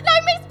other... No,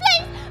 miss,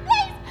 please,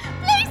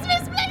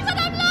 miss, please, I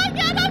don't like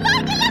it. I don't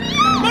like it,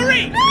 Lenore!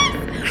 Marie!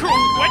 Please, Cruel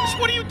wench,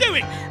 what are you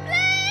doing?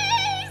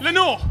 please!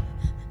 Lenore!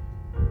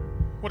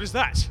 What is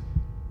that?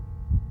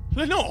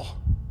 Lenore!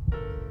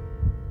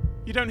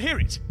 You don't hear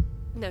it?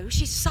 No,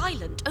 she's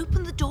silent.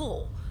 Open the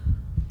door.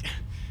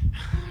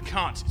 I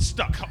can't. It's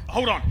stuck.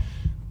 Hold on.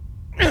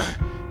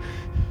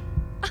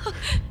 Oh,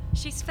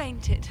 she's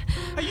fainted.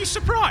 Are you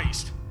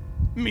surprised?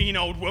 Mean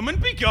old woman,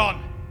 be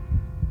gone.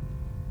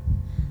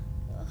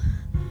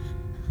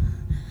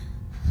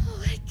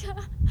 Oh, Edgar.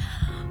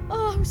 Oh,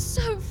 I'm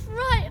so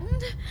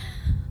frightened.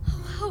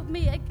 Oh, hold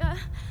me, Edgar.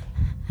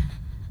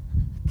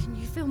 Can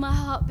you feel my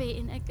heart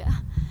beating, Edgar?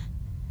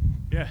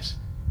 Yes.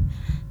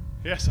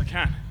 Yes, I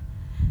can.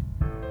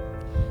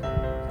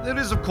 There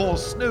is, of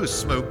course, no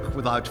smoke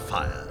without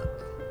fire.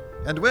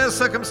 And where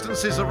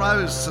circumstances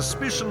arouse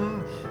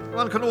suspicion,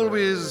 one can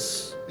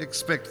always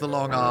expect the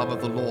long arm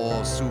of the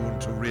law soon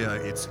to rear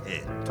its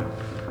head.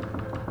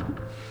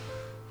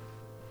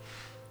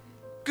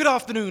 Good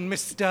afternoon,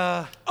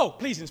 Mr. Oh,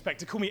 please,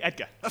 Inspector, call me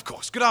Edgar. Of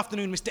course, good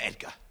afternoon, Mr.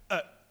 Edgar.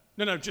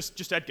 No,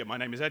 just Edgar. My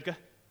name is Edgar.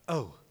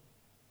 Oh,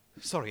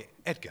 sorry,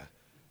 Edgar.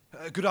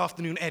 Good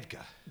afternoon,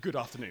 Edgar. Good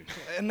afternoon.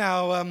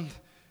 Now,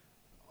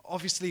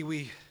 obviously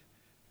we,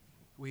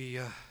 what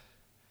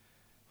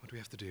do we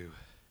have to do?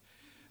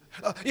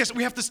 Yes,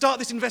 we have to start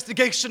this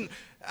investigation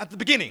at the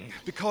beginning,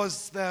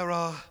 because there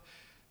are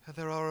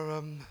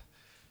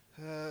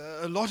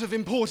a lot of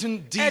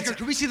important details. Edgar,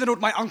 can we see the note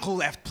my uncle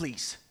left,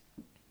 please?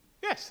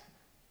 Yes,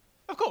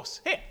 of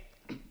course. Here.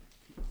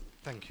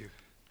 Thank you.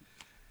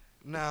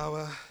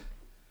 Now,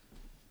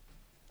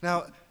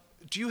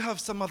 do you have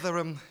some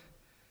other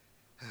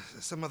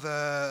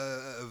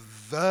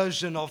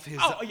version of his...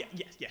 Oh,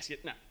 yes.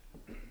 No.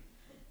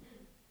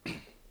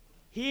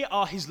 Here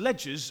are his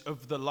ledgers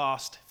of the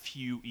last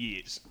few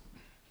years.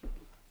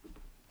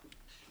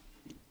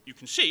 You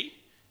can see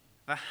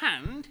the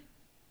hand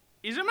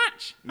is a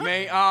match. Huh?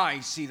 May I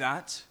see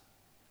that?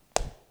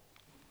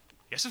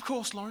 Yes, of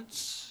course,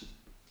 Lawrence.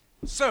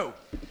 So,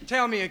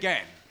 tell me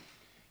again.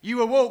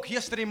 You awoke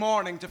yesterday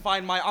morning to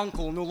find my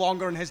uncle no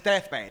longer in his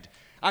deathbed,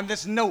 and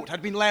this note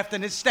had been left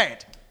in his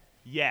stead.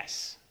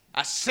 Yes.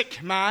 A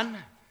sick man?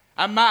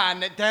 A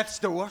man at death's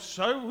door?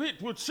 So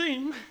it would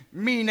seem.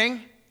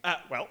 Meaning?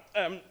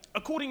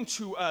 According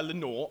to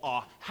Lenore,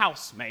 our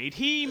housemaid,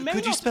 he may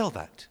Could you not... spell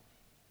that?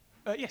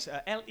 Yes,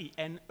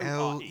 Lenore.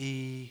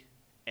 L-E...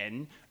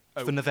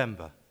 N-O... For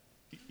November.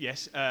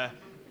 Yes,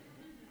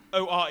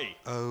 O-R-E.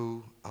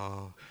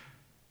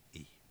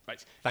 O-R-E.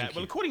 Right. Thank you.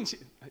 Well, according to...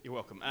 You're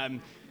welcome.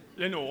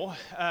 Lenore,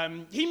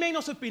 he may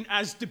not have been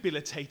as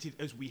debilitated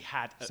as we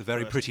had at It's a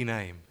very first. pretty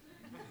name.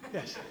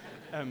 Yes.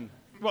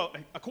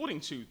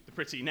 According to the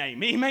pretty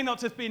name, he may not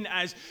have been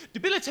as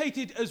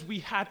debilitated as we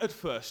had at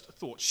first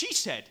thought. She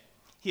said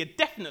he had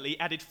definitely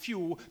added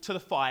fuel to the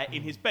fire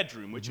in his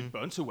bedroom, which had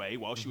burnt away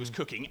while she was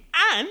cooking,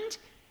 and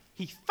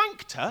he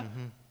thanked her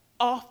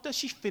after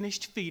she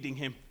finished feeding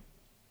him.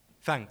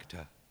 Thanked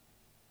her.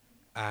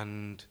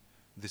 And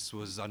this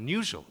was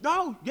unusual.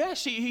 Oh,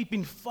 yes, he'd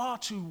been far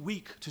too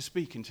weak to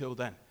speak until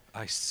then.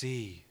 I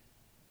see.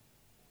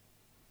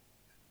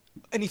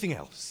 Anything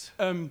else?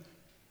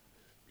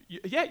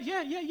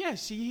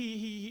 Yes.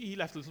 He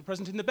left a little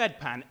present in the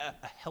bedpan,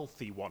 a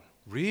healthy one.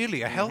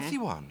 Really? A healthy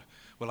one?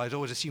 Well, I'd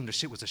always assumed a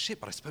ship was a ship,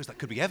 but I suppose that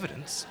could be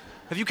evidence.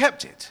 Have you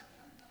kept it?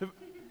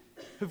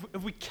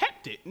 Have we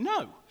kept it?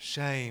 No.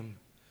 Shame.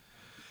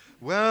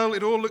 Well,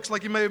 it all looks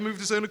like he may have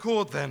moved his own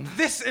accord then.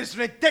 This is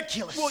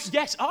ridiculous! Well,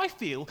 yes, I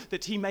feel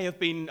that he may have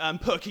been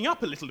perking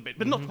up a little bit,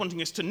 but not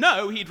wanting us to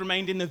know he'd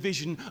remained in a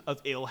vision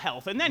of ill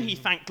health. And then he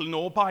thanked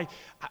Lenore by,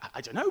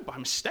 by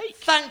mistake.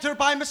 Thanked her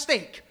by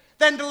mistake,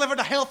 then delivered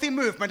a healthy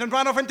movement and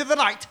ran off into the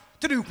night.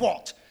 To do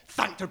what?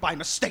 Thanked her by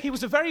mistake. He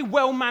was a very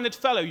well-mannered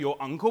fellow, your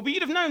uncle, but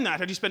you'd have known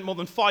that had you spent more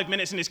than 5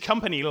 minutes in his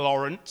company,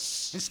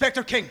 Lawrence.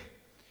 Inspector King,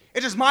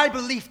 it is my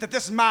belief that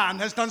this man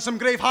has done some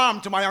grave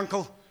harm to my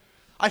uncle.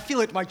 I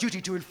feel it my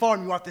duty to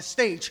inform you at this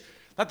stage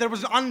that there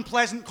was an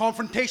unpleasant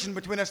confrontation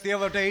between us the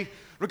other day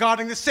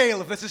regarding the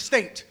sale of this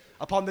estate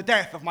upon the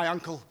death of my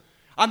uncle,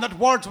 and that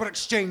words were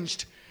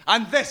exchanged,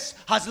 and this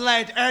has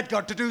led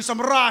Edgar to do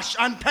some rash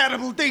and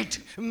terrible deed.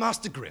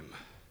 Master Grimm.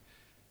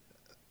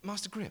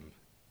 Master Grimm?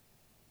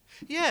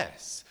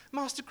 Yes,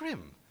 Master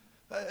Grimm.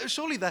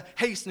 Surely the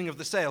hastening of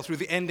the sale through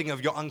the ending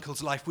of your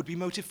uncle's life would be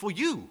motive for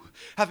you,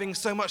 having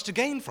so much to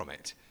gain from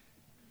it.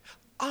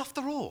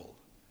 After all,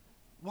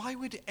 why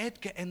would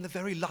Edgar end the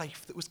very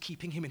life that was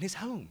keeping him in his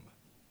home?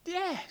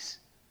 Yes.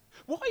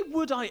 Why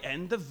would I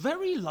end the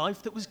very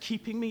life that was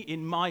keeping me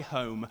in my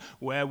home?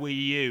 Where were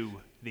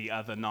you the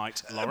other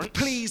night, Lawrence?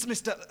 Please,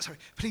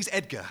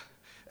 Edgar.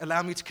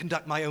 Allow me to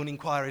conduct my own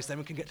inquiries, then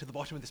we can get to the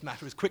bottom of this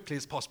matter as quickly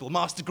as possible.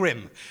 Master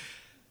Grimm.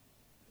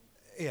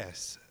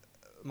 Yes,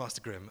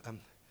 Master Grimm.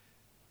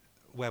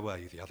 Where were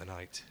you the other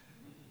night?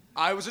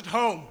 I was at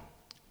home,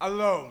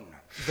 alone.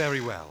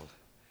 Very well.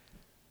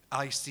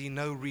 I see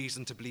no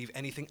reason to believe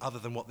anything other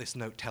than what this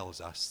note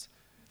tells us.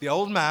 The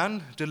old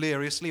man,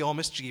 deliriously or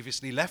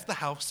mischievously, left the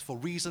house for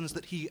reasons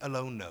that he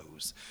alone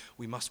knows.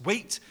 We must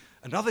wait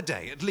another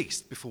day, at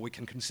least, before we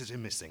can consider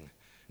him missing.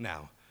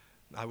 Now,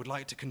 I would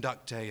like to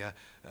conduct a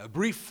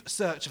brief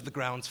search of the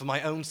grounds for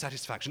my own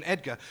satisfaction.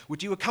 Edgar,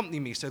 would you accompany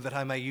me so that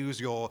I may use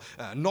your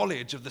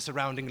knowledge of the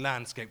surrounding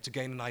landscape to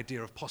gain an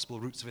idea of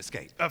possible routes of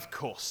escape? Of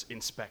course,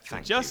 Inspector.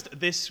 Thank Just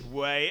this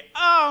way.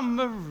 Ah,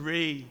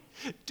 Marie,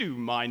 do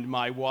mind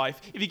my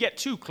wife. If you get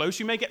too close,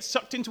 you may get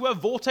sucked into a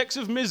vortex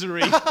of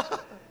misery.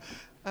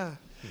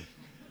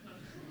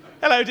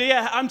 Hello,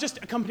 dear. I'm just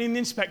accompanying the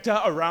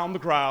inspector around the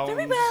grounds.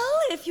 Very well.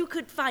 If you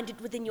could find it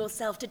within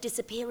yourself to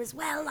disappear as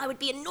well, I would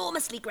be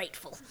enormously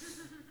grateful.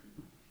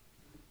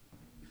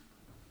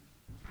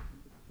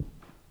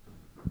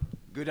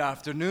 Good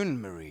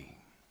afternoon, Marie.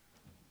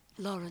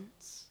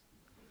 Lawrence.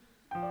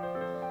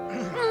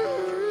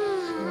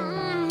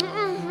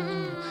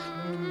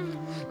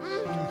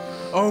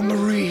 Oh,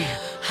 Marie,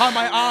 how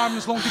my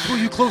arms long to pull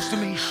you close to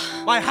me.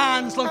 My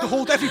hands long to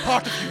hold every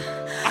part of you.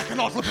 I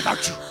cannot live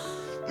without you.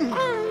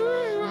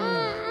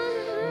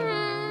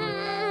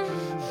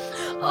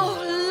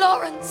 Oh,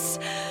 Lawrence.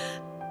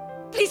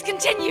 Please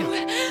continue.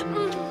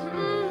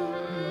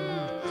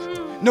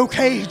 No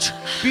cage,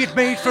 be it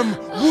made from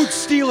wood,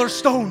 steel, or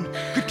stone,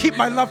 could keep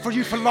my love for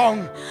you for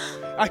long.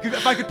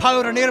 If I could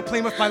power an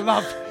airplane with my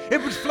love, it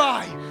would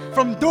fly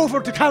from Dover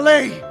to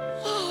Calais.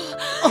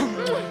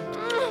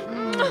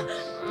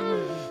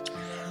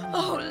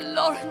 Oh,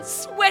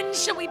 Lawrence, when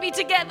shall we be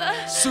together?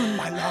 Soon,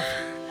 my love.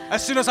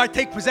 As soon as I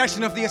take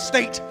possession of the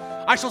estate,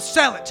 I shall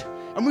sell it,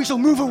 and we shall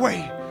move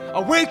away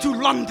to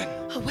London.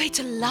 Away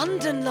to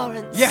London,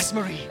 Lawrence? Yes,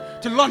 Marie,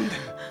 to London,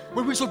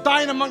 where we shall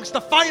dine amongst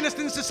the finest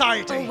in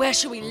society. Oh, where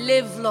shall we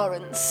live,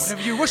 Lawrence?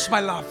 Whatever you wish,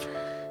 my love.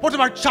 What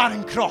about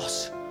Charing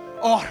Cross?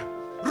 Or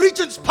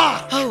Regent's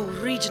Park? Oh,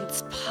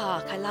 Regent's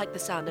Park. I like the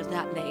sound of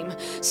that name.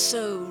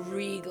 So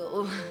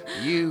regal.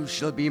 You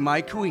shall be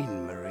my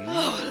queen, Marie.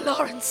 Oh,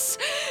 Lawrence,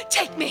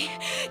 take me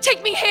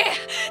here.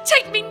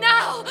 Take me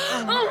now.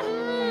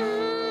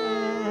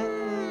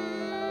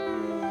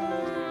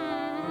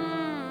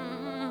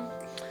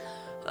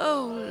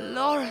 Oh,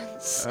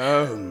 Lawrence.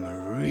 Oh,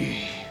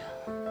 Marie.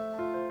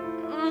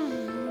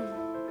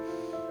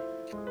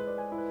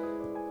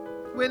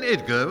 When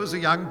Edgar was a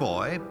young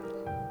boy,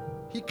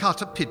 he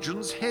cut a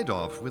pigeon's head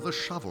off with a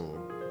shovel.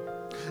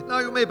 Now,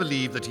 you may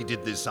believe that he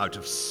did this out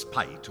of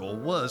spite, or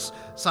worse,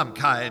 some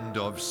kind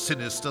of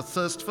sinister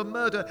thirst for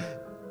murder,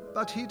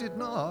 but he did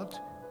not.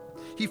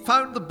 He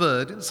found the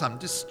bird in some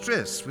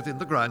distress within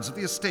the grounds of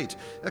the estate.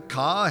 A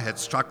car had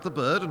struck the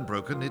bird and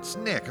broken its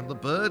neck, and the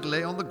bird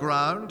lay on the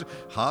ground,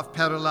 half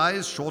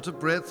paralyzed, short of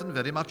breath, and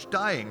very much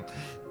dying.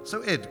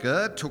 So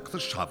Edgar took the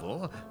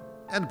shovel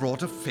and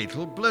brought a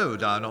fatal blow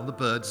down on the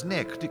bird's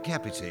neck,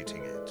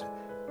 decapitating it.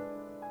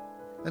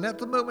 And at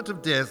the moment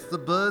of death, the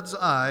bird's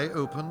eye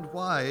opened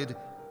wide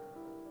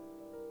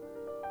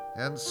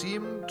and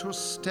seemed to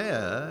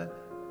stare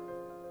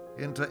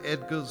into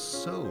Edgar's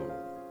soul.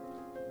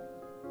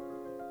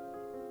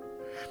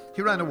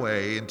 He ran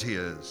away in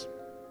tears,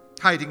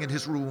 hiding in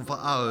his room for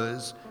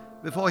hours,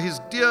 before his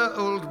dear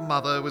old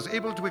mother was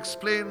able to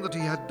explain that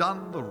he had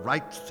done the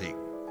right thing,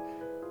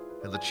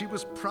 and that she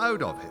was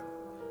proud of him.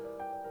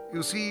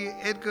 You see,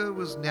 Edgar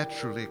was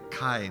naturally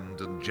kind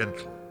and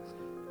gentle.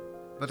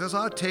 But as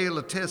our tale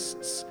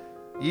attests,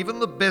 even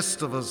the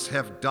best of us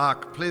have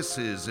dark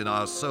places in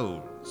our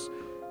souls,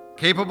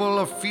 capable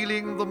of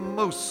feeling the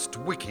most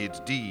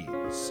wicked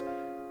deeds.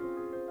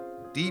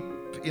 Deep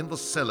in the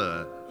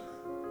cellar,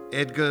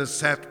 Edgar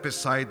sat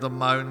beside the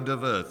mound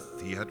of earth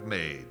he had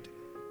made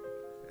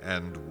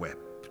and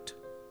wept.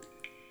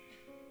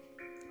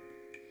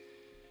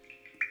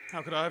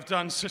 How could I have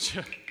done such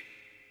a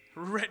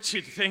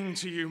wretched thing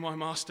to you, my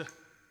master?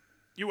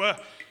 You were,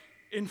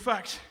 in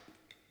fact,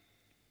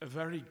 a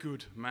very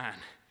good man.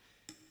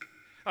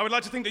 I would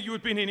like to think that you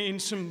had been in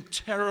some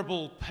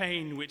terrible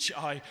pain which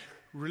I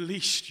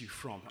released you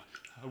from.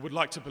 I would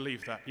like to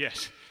believe that,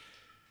 yes.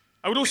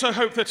 I would also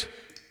hope that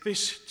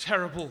this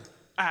terrible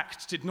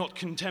act did not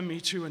condemn me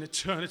to an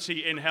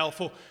eternity in hell,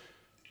 for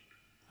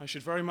I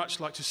should very much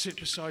like to sit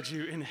beside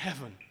you in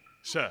heaven,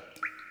 sir.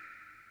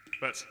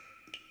 But,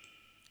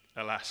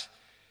 alas,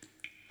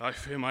 I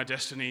fear my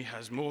destiny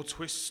has more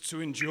twists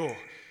to endure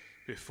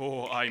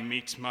before I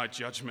meet my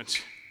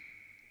judgment.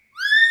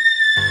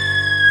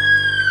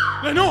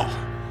 Lenore!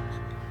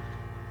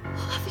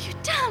 What have you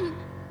done?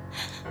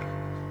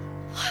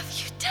 What have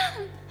you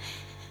done?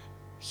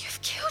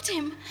 You've killed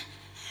him.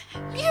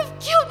 You've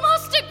killed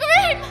Master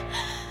Grimm!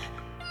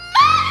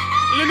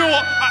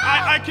 Lenore,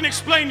 I can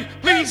explain.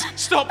 Please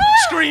stop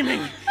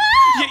screaming.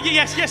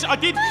 Yes, I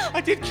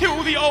did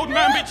kill the old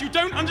man, but you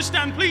don't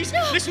understand. Please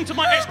listen to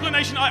my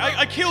explanation.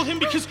 I killed him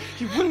because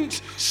he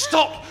wouldn't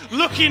stop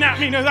looking at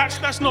me. No,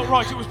 that's not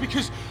right. It was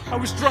because I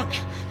was drunk.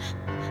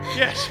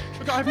 Yes,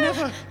 look, I've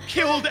never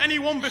killed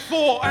anyone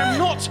before. I am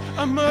not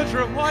a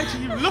murderer. Why do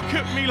you look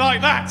at me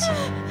like that?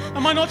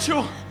 Am I not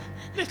your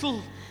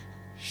little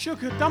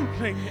sugar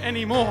dumpling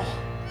anymore?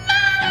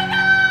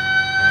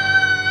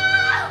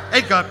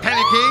 Edgar,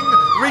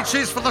 panicking,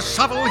 reaches for the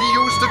shovel he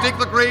used to dig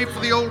the grave for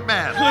the old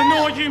man.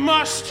 Lenore, you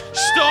must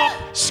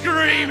stop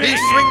screaming! He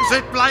swings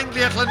it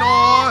blindly at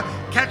Lenore,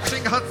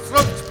 catching her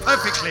throat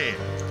perfectly.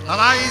 Her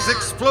eyes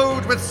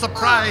explode with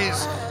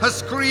surprise. Her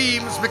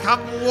screams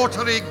become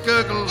watery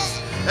gurgles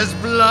as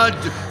blood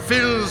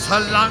fills her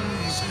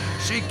lungs.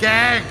 She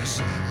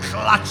gags,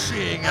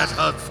 clutching at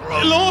her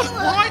throat. Lord,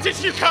 why did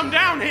you come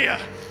down here?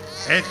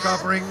 Edgar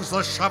brings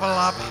the shovel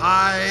up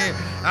high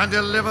and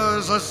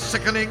delivers a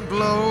sickening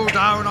blow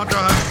down onto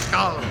her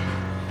skull.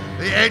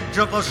 the edge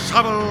of the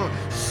shovel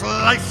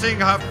slicing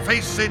her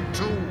face in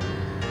two.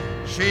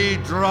 She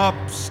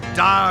drops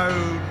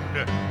down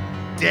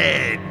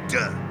dead.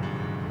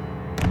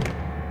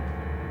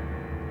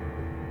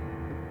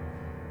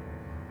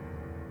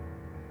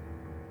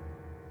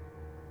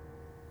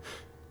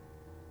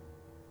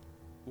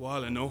 Why,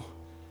 Lenore?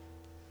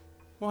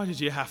 Why did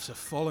you have to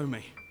follow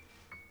me?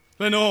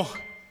 Lenore,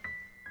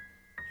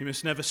 you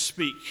must never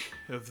speak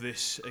of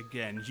this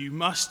again. You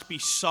must be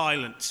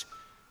silent.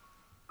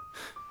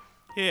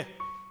 Here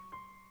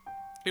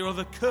are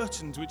the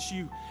curtains which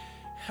you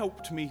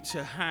helped me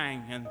to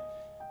hang, and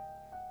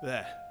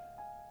there,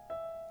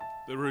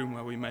 the room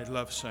where we made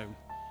love so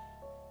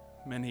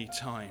many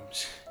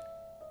times.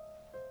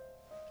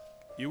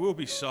 You will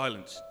be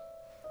silent,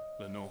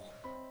 Lenore.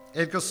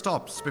 Edgar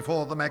stops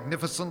before the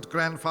magnificent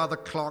grandfather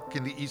clock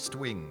in the East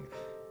Wing.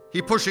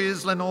 He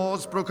pushes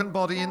Lenore's broken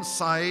body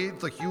inside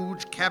the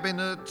huge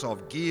cabinet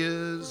of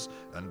gears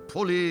and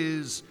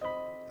pulleys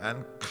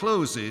and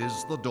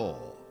closes the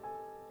door.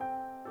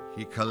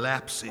 He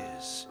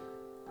collapses,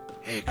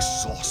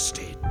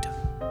 exhausted.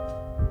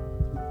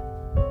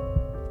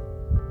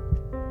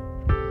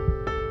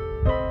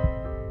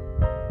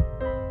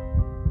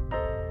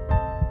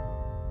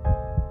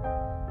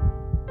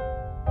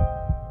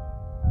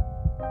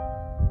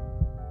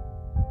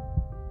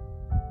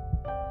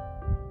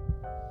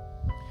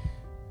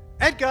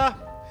 Edgar!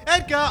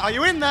 Edgar, are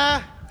you in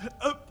there?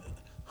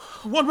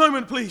 One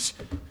moment, please.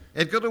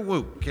 Edgar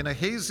awoke in a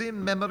hazy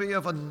memory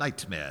of a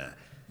nightmare.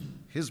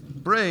 His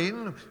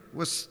brain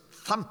was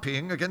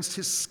thumping against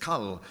his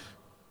skull,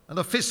 and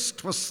a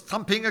fist was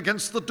thumping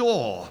against the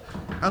door,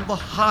 and the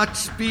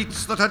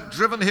heartbeats that had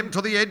driven him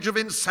to the edge of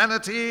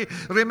insanity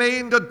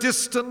remained a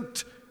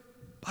distant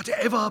but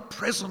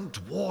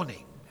ever-present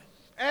warning.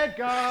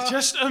 Edgar!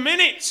 Just a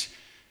minute!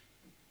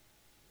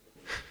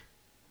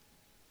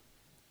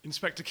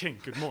 Inspector King,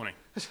 good morning.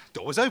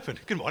 Door's open.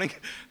 Good morning.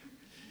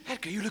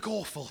 Edgar, you look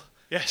awful.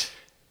 Yes.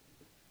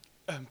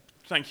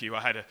 Thank you.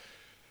 I had a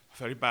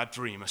very bad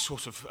dream, a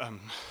sort of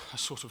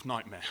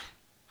nightmare.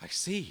 I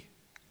see.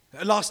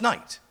 Last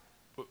night?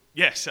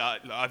 Yes,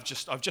 I've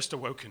just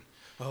awoken.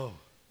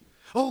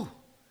 Oh,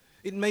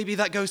 it maybe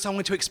that goes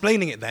somewhere to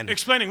explaining it then.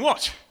 Explaining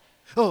what?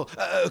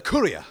 A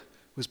courier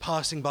was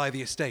passing by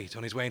the estate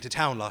on his way into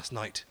town last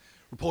night.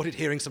 Reported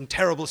hearing some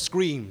terrible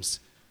screams.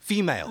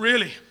 Female.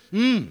 Really?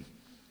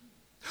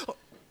 Oh,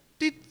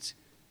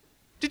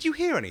 did you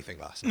hear anything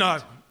last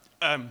night?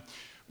 No.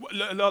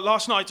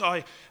 Last night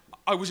I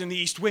was in the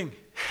East Wing,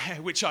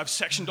 which I've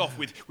sectioned off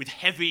with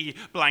heavy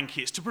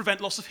blankets to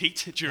prevent loss of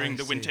heat during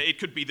the winter. It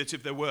could be that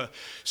if there were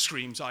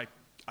screams, I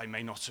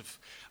may not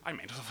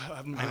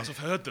have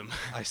heard them.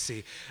 I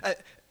see.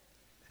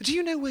 Do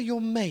you know where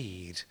your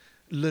maid,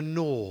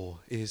 Lenore,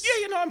 is?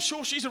 Yeah, I'm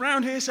sure she's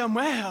around here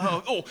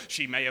somewhere. Or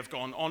she may have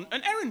gone on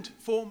an errand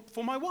for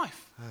my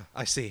wife.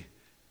 I see.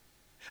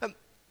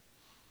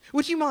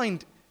 Would you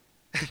mind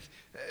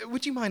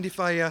if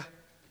I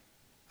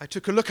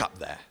took a look up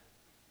there?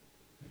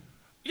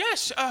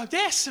 Yes,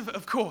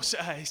 of course.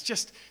 It's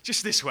just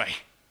this way.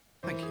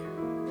 Thank you.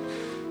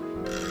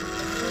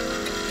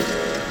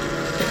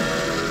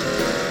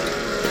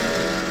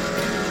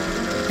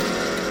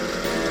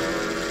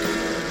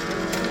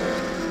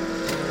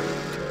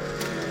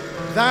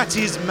 That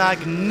is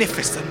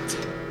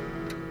magnificent.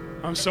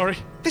 I'm sorry?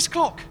 This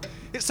clock.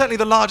 It's certainly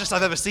the largest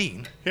I've ever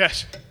seen.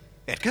 Yes.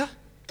 Edgar?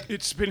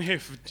 It's been here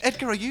for...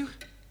 Edgar, are you?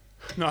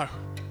 No.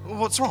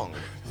 What's wrong?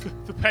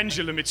 The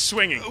pendulum, it's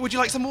swinging. Would you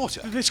like some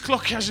water? This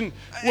clock hasn't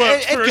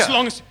worked for as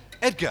long as...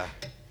 Edgar,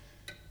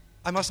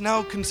 I must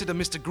now consider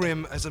Mr.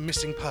 Grimm as a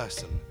missing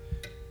person.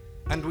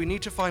 And we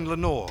need to find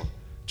Lenore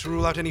to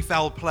rule out any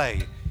foul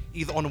play,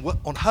 either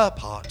on her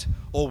part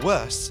or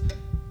worse,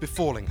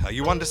 befalling her.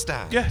 You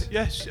understand?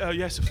 Yes,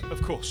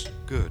 of course.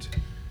 Good.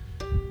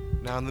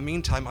 Now, in the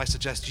meantime, I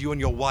suggest you and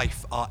your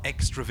wife are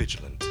extra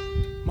vigilant.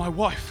 My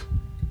wife?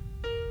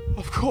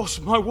 Of course,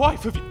 my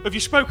wife. Have you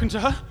spoken to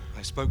her?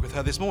 I spoke with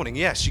her this morning.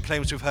 Yes, she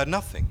claims to have heard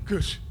nothing.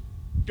 Good.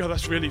 Oh,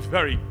 that's really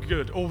very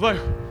good.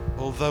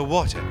 Although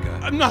what,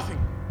 Edgar?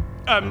 Nothing.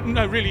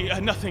 No, really,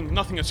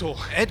 nothing at all.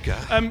 Edgar?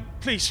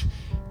 Please,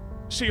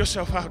 see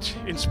yourself out,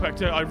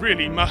 Inspector. I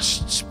really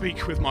must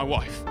speak with my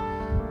wife.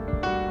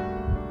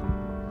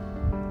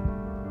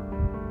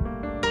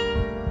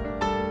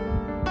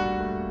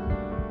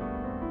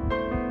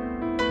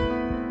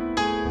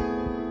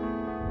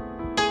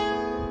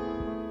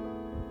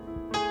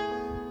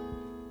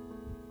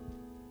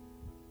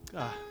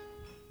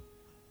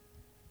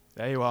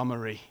 There you are,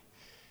 Marie.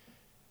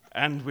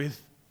 And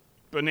with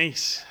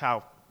Bernice,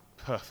 how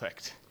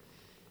perfect.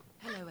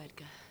 Hello,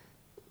 Edgar.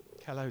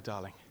 Hello,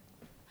 darling.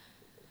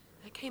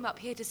 I came up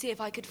here to see if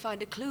I could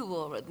find a clue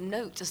or a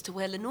note as to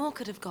where Lenore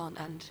could have gone,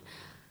 and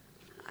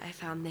I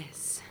found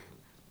this.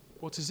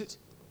 What is it?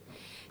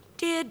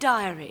 Dear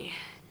Diary,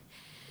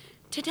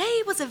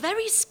 today was a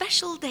very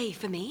special day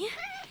for me.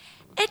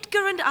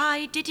 Edgar and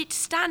I did it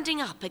standing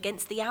up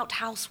against the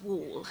outhouse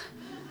wall.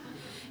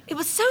 It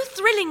was so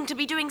thrilling to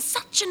be doing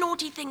such a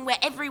naughty thing where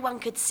everyone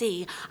could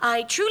see.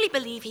 I truly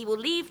believe he will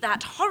leave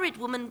that horrid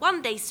woman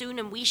one day soon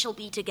and we shall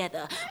be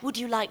together. Would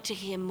you like to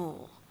hear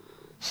more?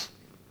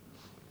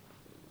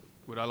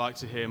 Would I like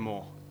to hear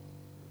more?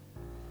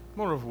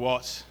 More of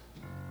what,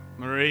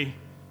 Marie?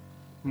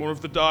 More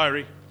of the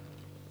diary?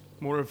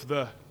 More of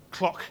the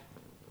clock?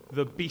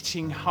 The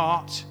beating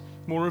heart?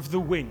 More of the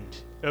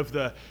wind? Of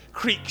the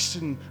creaks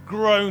and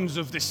groans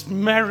of this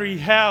merry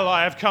hell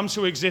I have come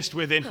to exist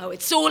within? Oh,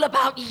 it's all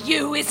about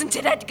you, isn't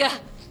it, Edgar?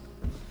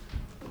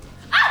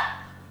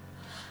 Ah!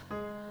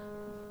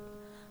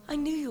 I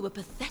knew you were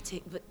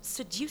pathetic, but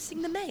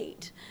seducing the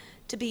maid.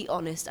 To be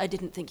honest, I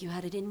didn't think you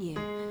had it in you.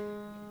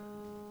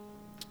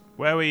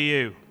 Where were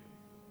you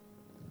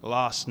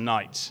last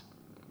night,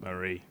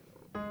 Marie?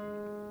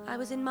 I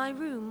was in my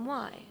room.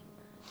 Why?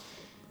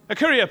 A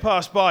courier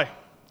passed by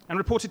and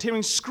reported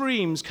hearing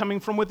screams coming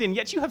from within,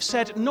 yet you have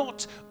said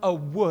not a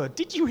word.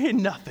 Did you hear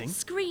nothing?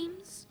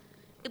 Screams?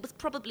 It was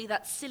probably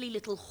that silly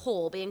little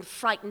whore being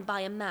frightened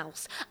by a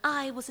mouse.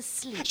 I was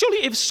asleep.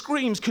 Surely if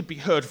screams could be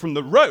heard from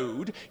the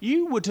road,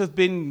 you would have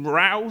been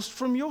roused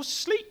from your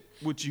sleep,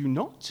 would you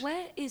not?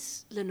 Where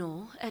is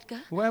Lenore,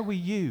 Edgar? Where were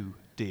you,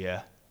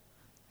 dear?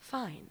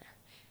 Fine.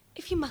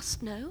 If you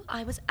must know,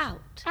 I was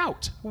out.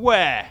 Out?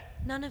 Where?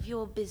 None of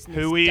your business,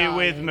 Who were you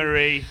with, darling.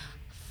 Marie?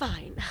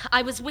 Fine.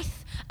 I was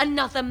with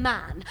another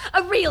man.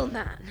 A real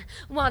man.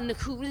 One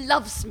who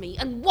loves me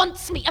and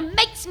wants me and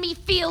makes me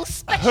feel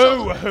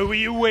special. Who were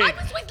you with? I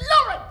was with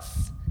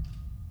Lawrence!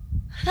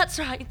 That's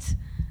right.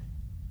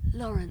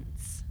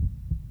 Lawrence.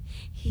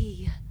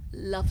 He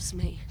loves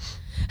me.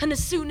 And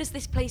as soon as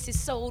this place is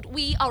sold,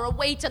 we are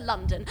away to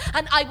London,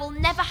 and I will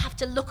never have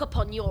to look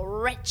upon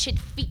your wretched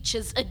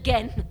features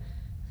again.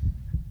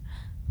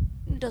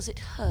 Does it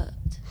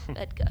hurt,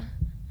 Edgar?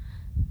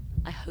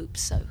 I hope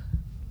so.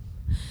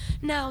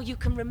 Now you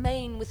can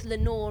remain with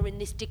Lenore in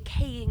this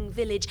decaying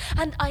village,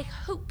 and I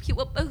hope you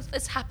are both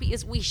as happy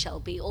as we shall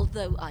be,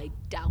 although I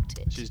doubt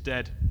it. She's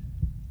dead.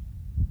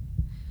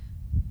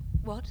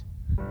 What?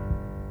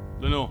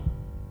 Lenore.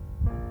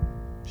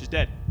 She's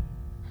dead.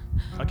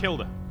 I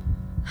killed her.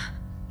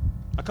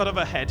 I cut off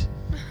her head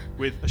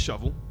with a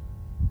shovel,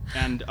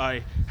 and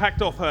I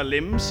hacked off her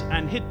limbs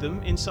and hid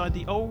them inside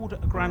the old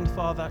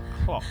grandfather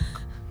clock.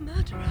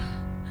 Murderer.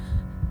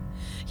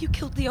 You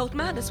killed the old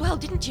man as well,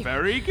 didn't you?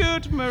 Very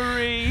good,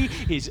 Marie.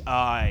 His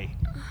eye.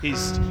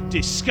 His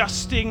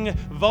disgusting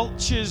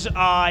vulture's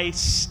eye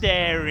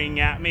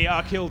staring at me.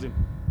 I killed him.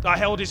 I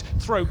held his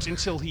throat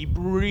until he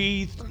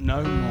breathed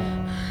no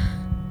more.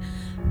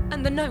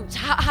 And the note?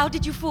 How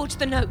did you forge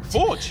the note?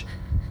 Forge?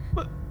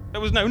 But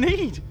there was no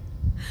need.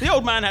 The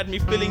old man had me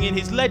filling in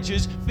his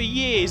ledgers for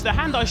years. The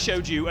hand I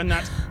showed you and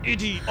that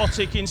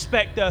idiotic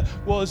inspector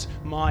was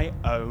my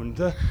own.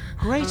 The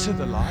greater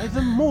the lie,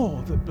 the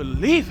more that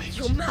believe it.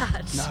 You're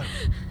mad. No,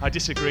 I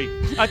disagree.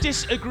 I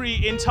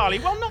disagree entirely.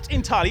 Well, not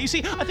entirely. You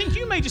see, I think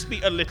you may just be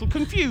a little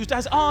confused,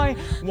 as I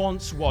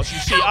once was. You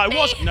see, Help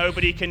me!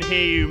 Nobody can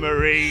hear you,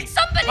 Marie.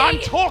 Somebody! I'm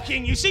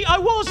talking. You see, I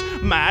was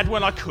mad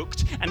when I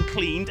cooked and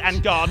cleaned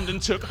and gardened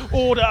and took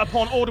order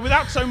upon order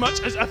without so much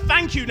as a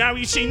thank you. Now,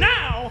 you see,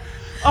 now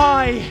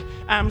I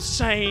am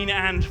sane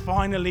and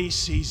finally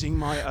seizing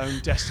my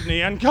own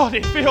destiny. And God,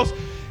 it feels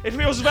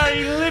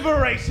very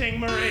liberating,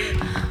 Marie.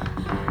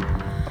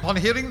 Upon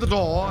hearing the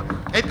door,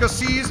 Edgar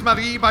seized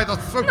Marie by the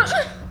throat,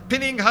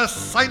 pinning her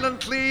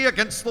silently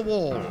against the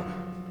wall.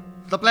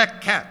 The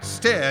black cat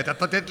stared at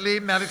the deadly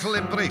marital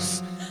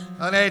embrace,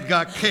 and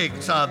Edgar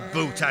kicked a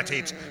boot at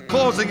it,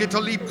 causing it to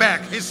leap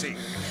back, hissing.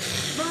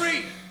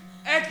 Marie!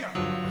 Edgar!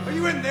 Are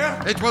you in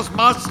there? It was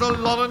Master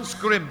Lawrence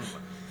Grimm,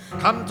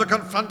 come to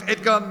confront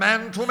Edgar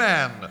man to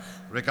man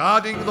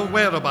regarding the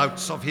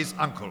whereabouts of his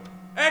uncle.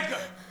 Edgar!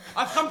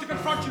 I've come to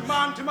confront you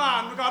man to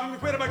man regarding the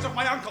whereabouts of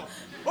my uncle.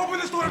 Open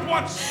this door at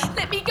once!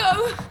 Let me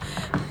go.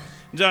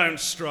 Don't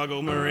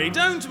struggle, Marie.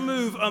 Don't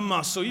move a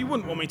muscle. You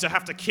wouldn't want me to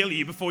have to kill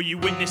you before you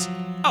witness...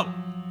 Oh,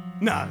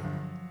 no.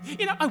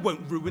 You know, I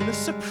won't ruin the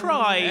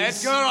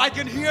surprise. Edgar, I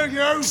can hear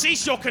you!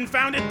 Cease your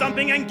confounded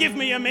thumping and give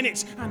me a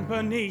minute. And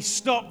Bernice,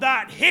 stop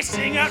that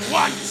hissing at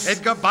once.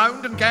 Edgar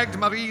bound and gagged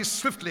Marie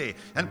swiftly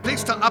and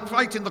placed her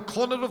upright in the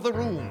corner of the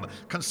room,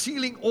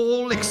 concealing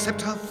all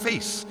except her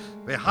face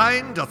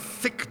behind a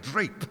thick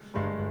drape,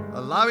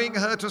 allowing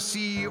her to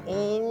see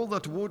all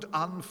that would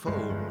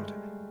unfold.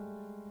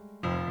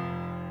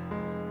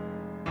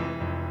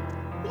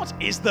 What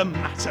is the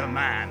matter,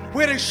 man?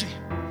 Where is she?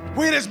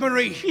 Where is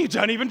Marie? You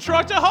don't even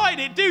try to hide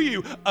it, do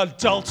you,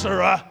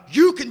 adulterer?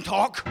 You can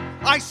talk.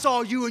 I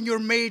saw you and your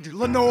maid,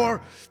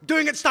 Lenore,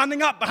 doing it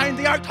standing up behind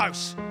the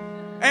outhouse.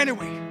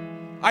 Anyway,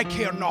 I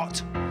care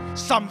not.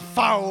 Some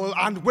foul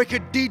and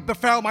wicked deed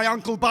befell my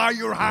uncle by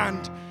your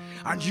hand,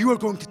 and you are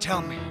going to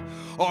tell me,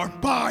 or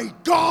by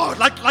God!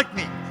 Like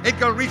lightning,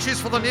 Edgar reaches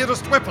for the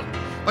nearest weapon,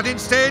 but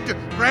instead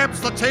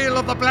grabs the tail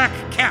of the black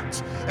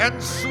cat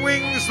and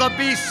swings the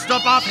beast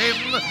above him,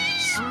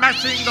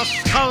 smashing the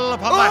skull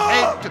upon the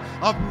head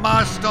of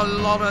Master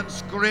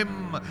Lawrence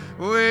Grimm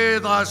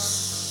with a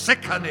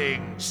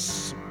sickening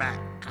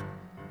smack.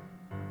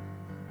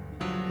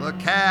 The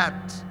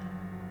cat,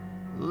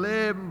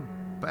 limp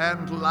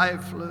and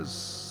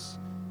lifeless,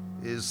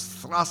 is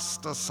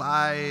thrust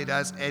aside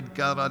as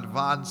Edgar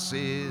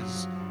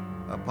advances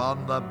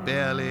upon the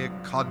barely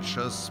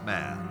conscious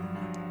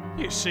man.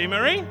 You see,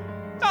 Marie?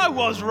 I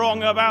was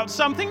wrong about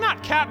something.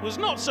 That cat was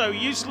not so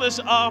useless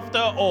after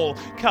all.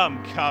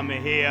 Come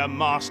here,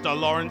 Master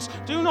Lawrence.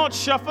 Do not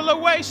shuffle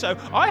away so.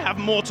 I have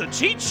more to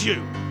teach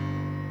you.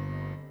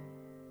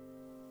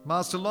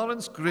 Master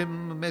Lawrence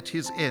Grimm met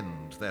his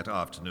end that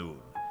afternoon,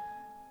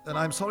 and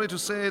I'm sorry to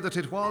say that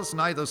it was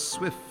neither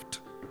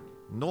swift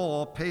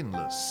nor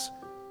painless.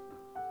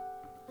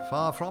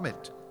 Far from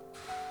it.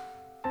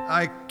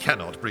 I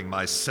cannot bring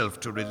myself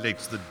to relate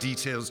the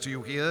details to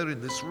you here in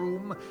this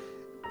room,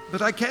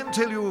 but I can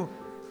tell you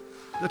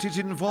that it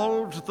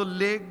involved the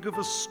leg of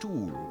a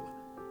stool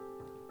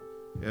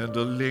and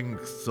a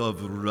length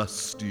of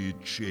rusty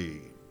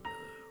chain.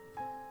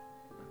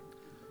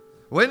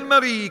 When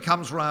Marie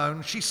comes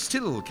round, she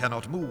still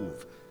cannot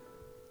move,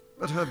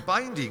 but her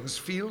bindings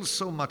feel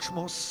so much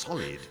more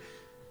solid.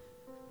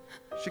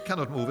 She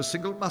cannot move a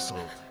single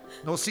muscle,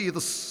 nor see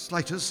the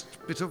slightest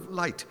bit of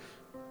light.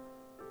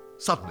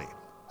 Suddenly,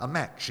 a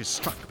match is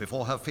struck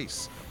before her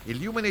face,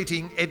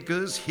 illuminating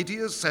Edgar's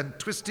hideous and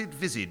twisted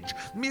visage,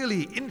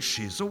 merely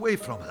inches away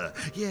from her.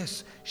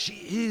 Yes, she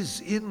is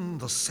in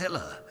the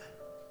cellar.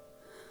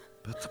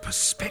 But the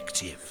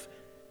perspective,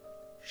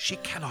 she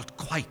cannot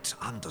quite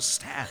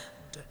understand.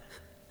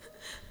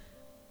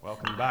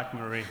 Welcome back,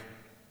 Marie.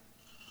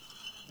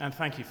 And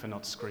thank you for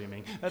not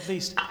screaming. At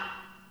least,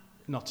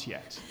 not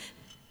yet.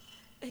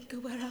 Edgar,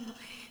 where am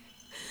I?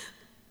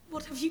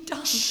 What have you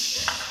done?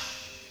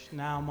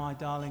 Now, my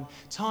darling,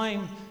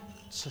 time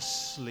to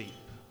sleep.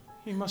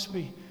 You must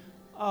be,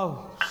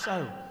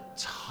 so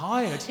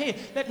tired. Here,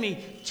 let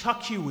me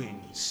tuck you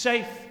in,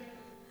 safe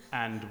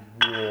and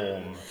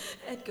warm.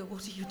 Edgar,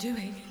 what are you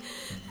doing?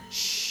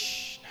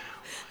 Shh, now,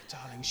 my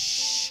darling,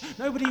 shh.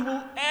 Nobody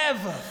will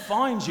ever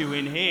find you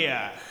in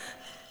here.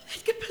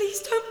 Edgar, please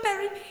don't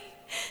bury me.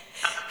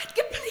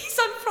 Edgar, please,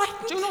 I'm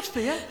frightened. Do not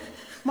fear,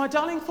 my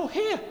darling, for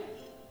here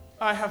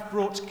I have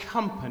brought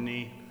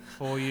company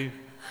for you.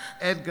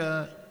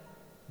 Edgar,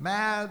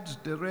 mad,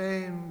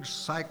 deranged,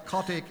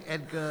 psychotic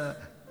Edgar,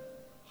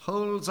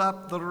 holds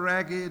up the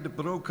ragged,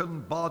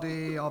 broken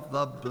body of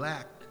the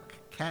black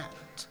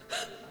cat.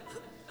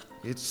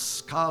 Its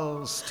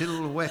skull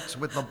still wet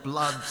with the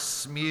blood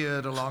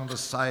smeared along the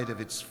side of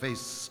its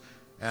face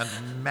and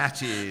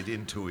matted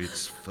into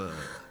its fur.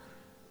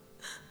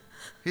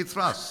 He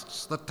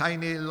thrusts the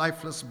tiny,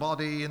 lifeless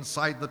body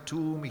inside the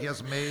tomb he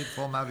has made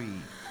for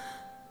Marie.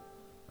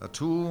 A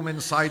tomb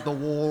inside the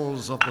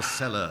walls of the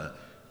cellar,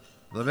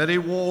 the very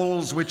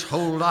walls which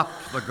hold up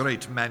the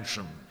great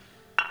mansion.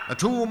 A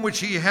tomb which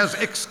he has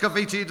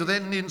excavated,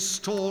 then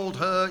installed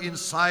her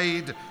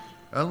inside,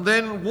 and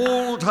then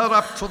walled her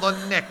up to the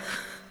neck,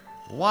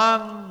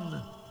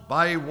 one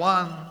by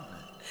one.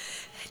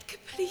 Edgar,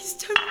 please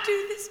don't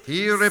do this.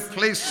 He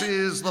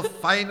replaces the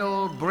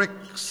final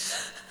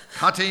bricks,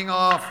 cutting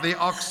off the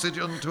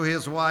oxygen to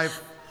his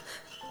wife,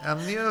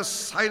 and near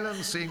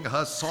silencing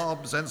her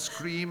sobs and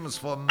screams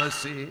for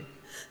mercy,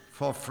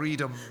 for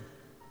freedom.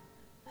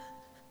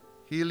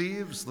 He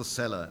leaves the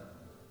cellar,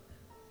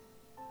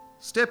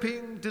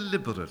 stepping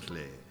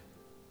deliberately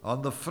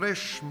on the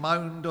fresh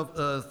mound of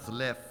earth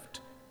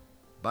left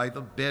by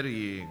the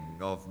burying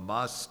of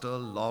Master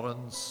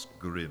Lawrence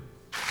Grimm.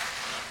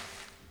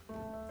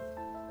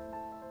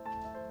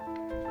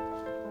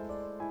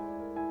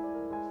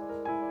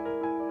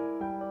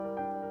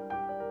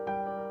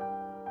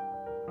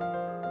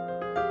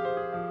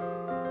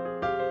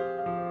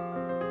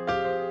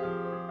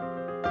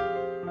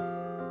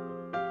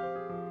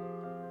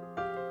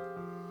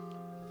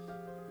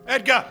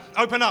 Edgar,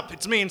 open up.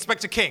 It's me,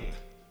 Inspector King.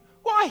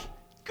 Why,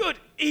 good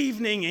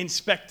evening,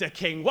 Inspector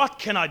King. What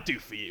can I do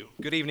for you?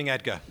 Good evening,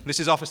 Edgar. This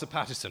is Officer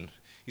Patterson.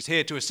 He's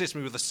here to assist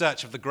me with the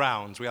search of the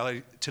grounds. We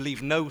are to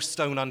leave no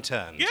stone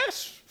unturned.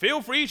 Yes,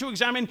 feel free to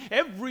examine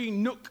every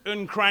nook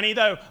and cranny,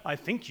 though I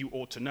think you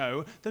ought to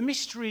know the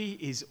mystery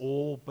is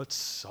all but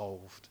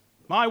solved.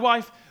 My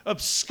wife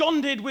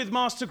absconded with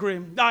Master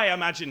Grimm. I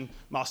imagine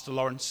Master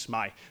Lawrence,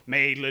 my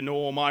maid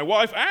Lenore, my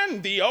wife,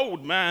 and the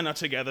old man are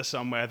together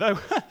somewhere, though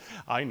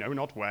I know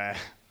not where.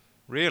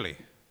 Really?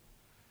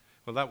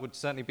 Well, that would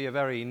certainly be a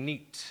very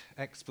neat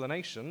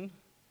explanation.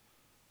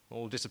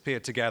 All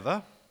disappeared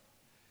together.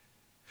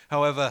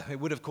 However, it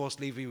would, of course,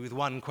 leave you with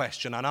one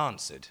question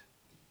unanswered.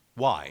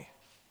 Why?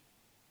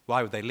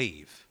 Why would they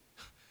leave?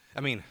 I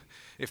mean,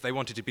 if they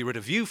wanted to be rid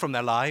of you from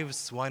their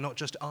lives, why not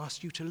just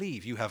ask you to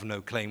leave? You have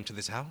no claim to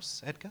this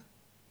house, Edgar.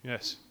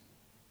 Yes.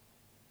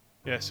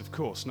 Yes, of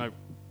course. No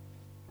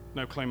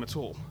claim at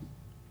all.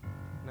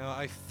 Now,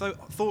 I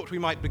thought we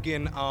might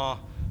begin our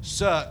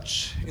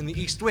search in the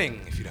East Wing,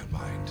 if you don't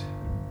mind.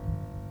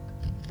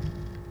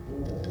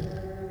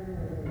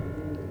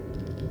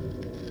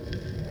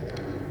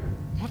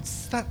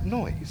 What's that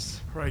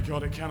noise? Pray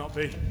God it cannot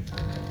be.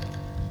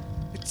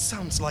 It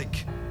sounds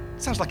like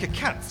a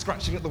cat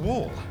scratching at the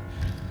wall.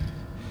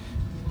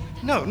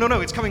 No,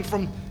 it's coming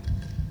from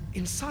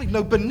Inside?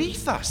 No,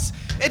 beneath us.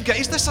 Edgar,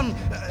 is there some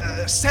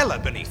cellar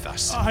beneath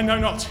us? I know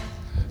not.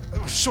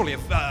 Surely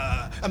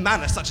a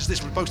manor such as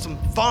this would boast some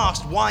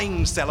vast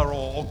wine cellar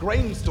or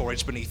grain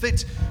storage beneath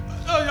it.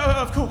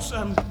 Of course.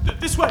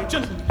 This way,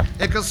 gentlemen.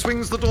 Edgar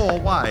swings the door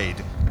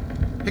wide,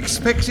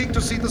 expecting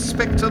to see the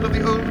spectre of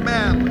the old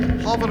man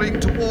hovering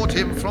toward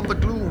him from the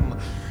gloom.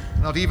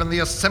 Not even the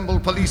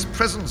assembled police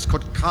presence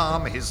could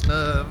calm his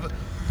nerve.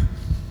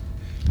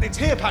 It's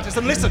here,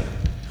 Patterson, listen.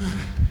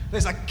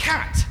 There's a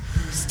cat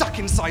stuck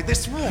inside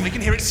this wall. We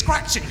can hear it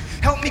scratching.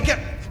 Help me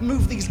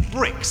move these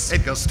bricks.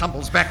 Edgar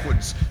stumbles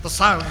backwards, the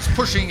sounds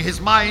pushing his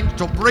mind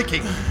to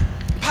breaking.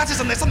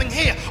 Patterson, there's something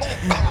here.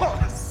 Oh,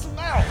 the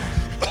smell.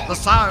 The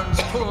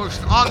sounds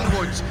pushed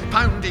onwards,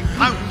 pounding,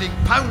 pounding,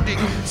 pounding.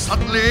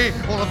 Suddenly,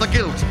 all of the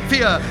guilt,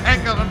 fear,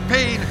 anger, and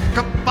pain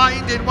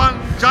combined in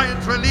one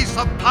giant release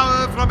of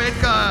power from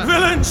Edgar.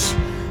 Villains,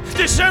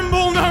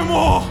 dissemble no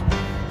more.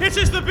 It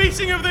is the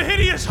beating of the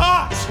hideous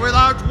heart.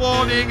 Without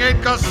warning,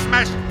 Edgar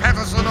smashed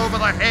Patterson over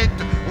the head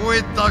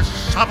with the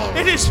shovel.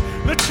 It is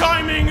the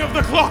chiming of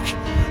the clock,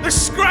 the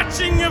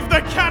scratching of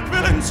the cat.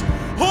 Villains,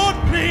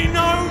 haunt me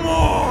no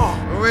more.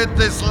 With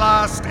this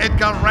last,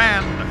 Edgar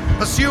ran,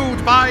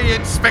 pursued by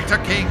Inspector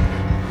King.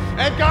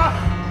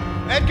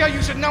 Edgar,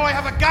 you should know I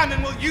have a gun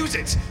and will use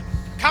it.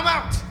 Come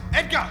out,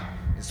 Edgar.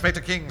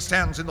 Inspector King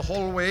stands in the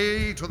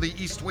hallway to the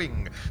east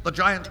wing, the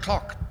giant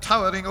clock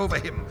towering over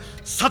him.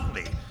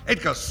 Suddenly,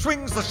 Edgar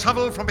swings the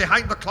shovel from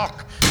behind the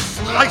clock,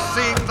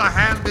 slicing the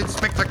hand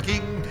Inspector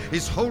King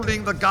is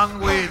holding the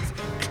gun with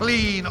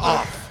clean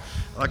off.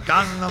 The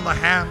gun and the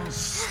hand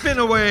spin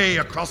away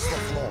across the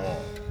floor.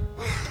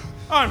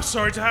 I'm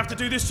sorry to have to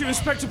do this to you,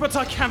 Inspector, but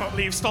I cannot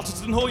leave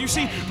Stotterton Hall. You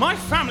see, my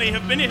family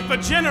have been here for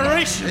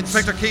generations.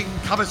 Inspector King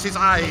covers his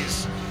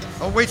eyes,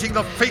 awaiting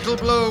the fatal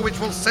blow which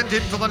will send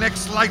him to the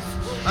next life.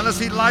 And as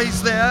he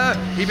lies there,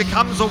 he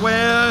becomes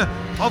aware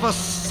of a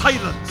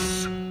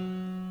silence.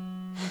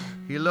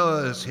 He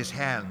lowers his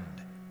hand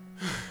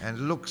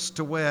and looks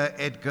to where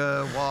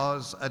Edgar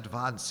was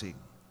advancing.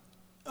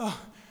 Oh,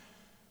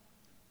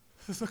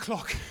 the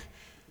clock.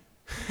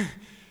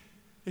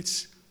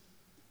 It's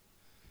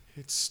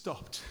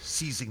stopped.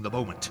 Seizing the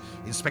moment,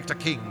 Inspector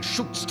King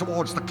shoots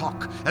towards the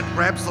clock and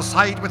grabs the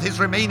side with his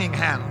remaining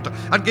hand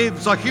and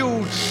gives a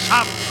huge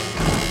shove.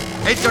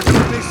 Edgar can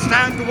only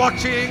stand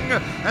watching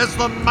as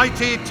the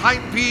mighty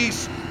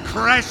timepiece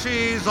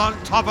crashes on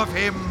top of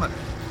him,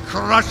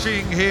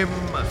 crushing him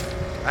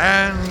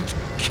and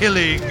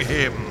killing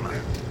him.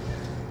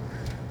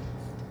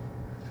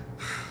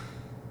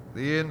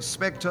 The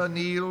inspector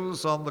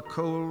kneels on the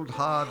cold,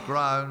 hard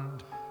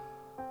ground.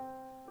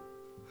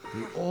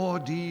 The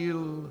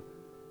ordeal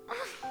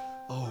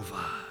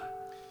over.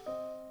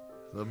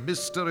 The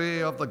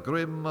mystery of the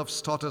Grim of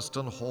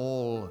Stotterston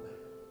Hall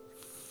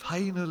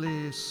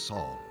finally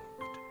solved.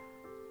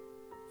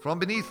 From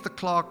beneath the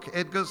clock,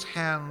 Edgar's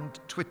hand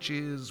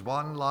twitches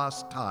one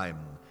last time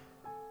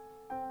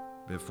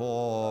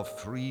before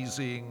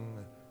freezing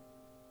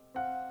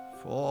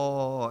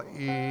for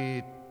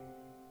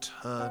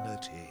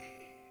eternity.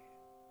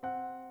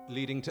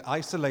 Leading to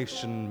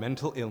isolation,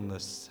 mental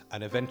illness,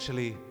 and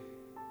eventually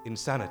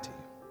insanity.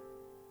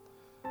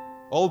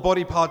 All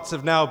body parts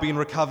have now been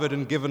recovered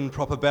and given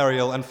proper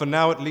burial, and for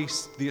now at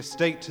least, the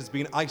estate has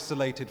been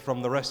isolated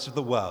from the rest of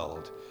the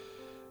world,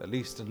 at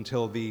least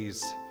until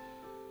these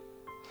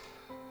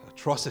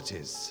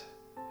atrocities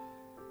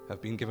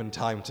have been given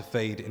time to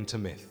fade into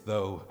myth,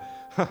 though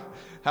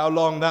how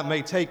long that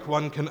may take,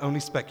 one can only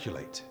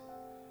speculate.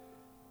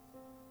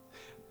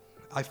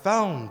 I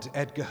found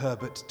Edgar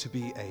Herbert to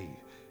be a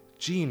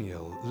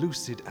genial,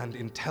 lucid, and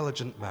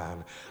intelligent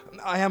man.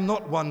 I am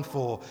not one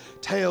for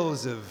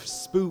tales of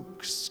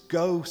spooks,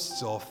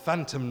 ghosts, or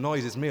phantom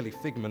noises, merely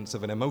figments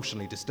of an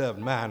emotionally disturbed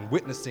man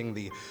witnessing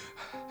the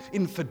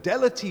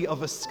infidelity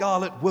of a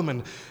scarlet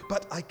woman,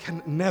 but I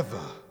can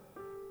never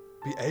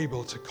be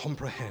able to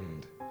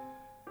comprehend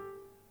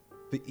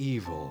the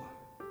evil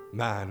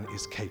man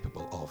is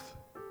capable of.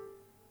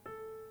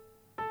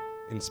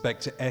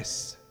 Inspector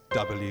S.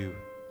 W.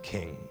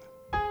 King.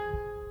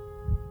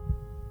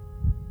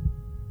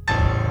 The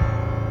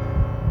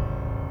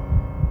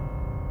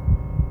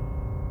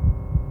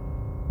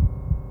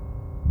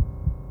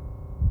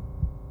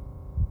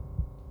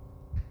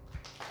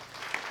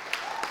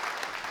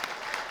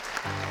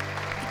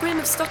Grim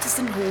of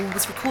Stotterston Hall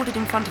was recorded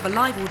in front of a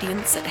live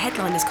audience at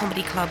Headliners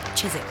Comedy Club,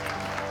 Chiswick.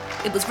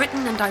 It was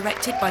written and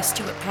directed by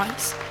Stuart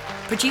Price,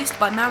 produced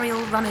by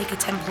Mariel Runacre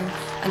Temple,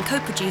 and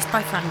co-produced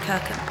by Fran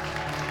Kirkham.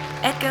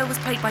 Edgar was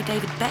played by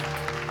David Beck,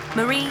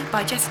 Marie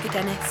by Jessica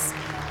Dennis,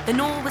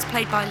 Lenore was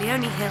played by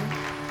Leonie Hill,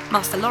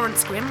 Master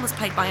Lawrence Grimm was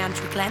played by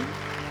Andrew Glenn,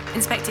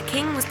 Inspector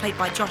King was played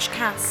by Josh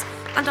Cass,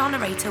 and our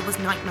narrator was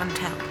Knight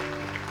Mantell.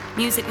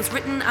 Music was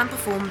written and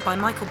performed by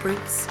Michael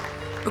Bruce,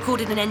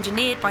 recorded and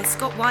engineered by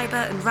Scott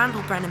Weiber and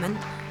Randall Brenneman,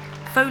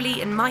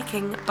 Foley and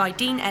miking by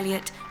Dean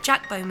Elliott,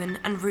 Jack Bowman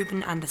and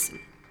Ruben Anderson.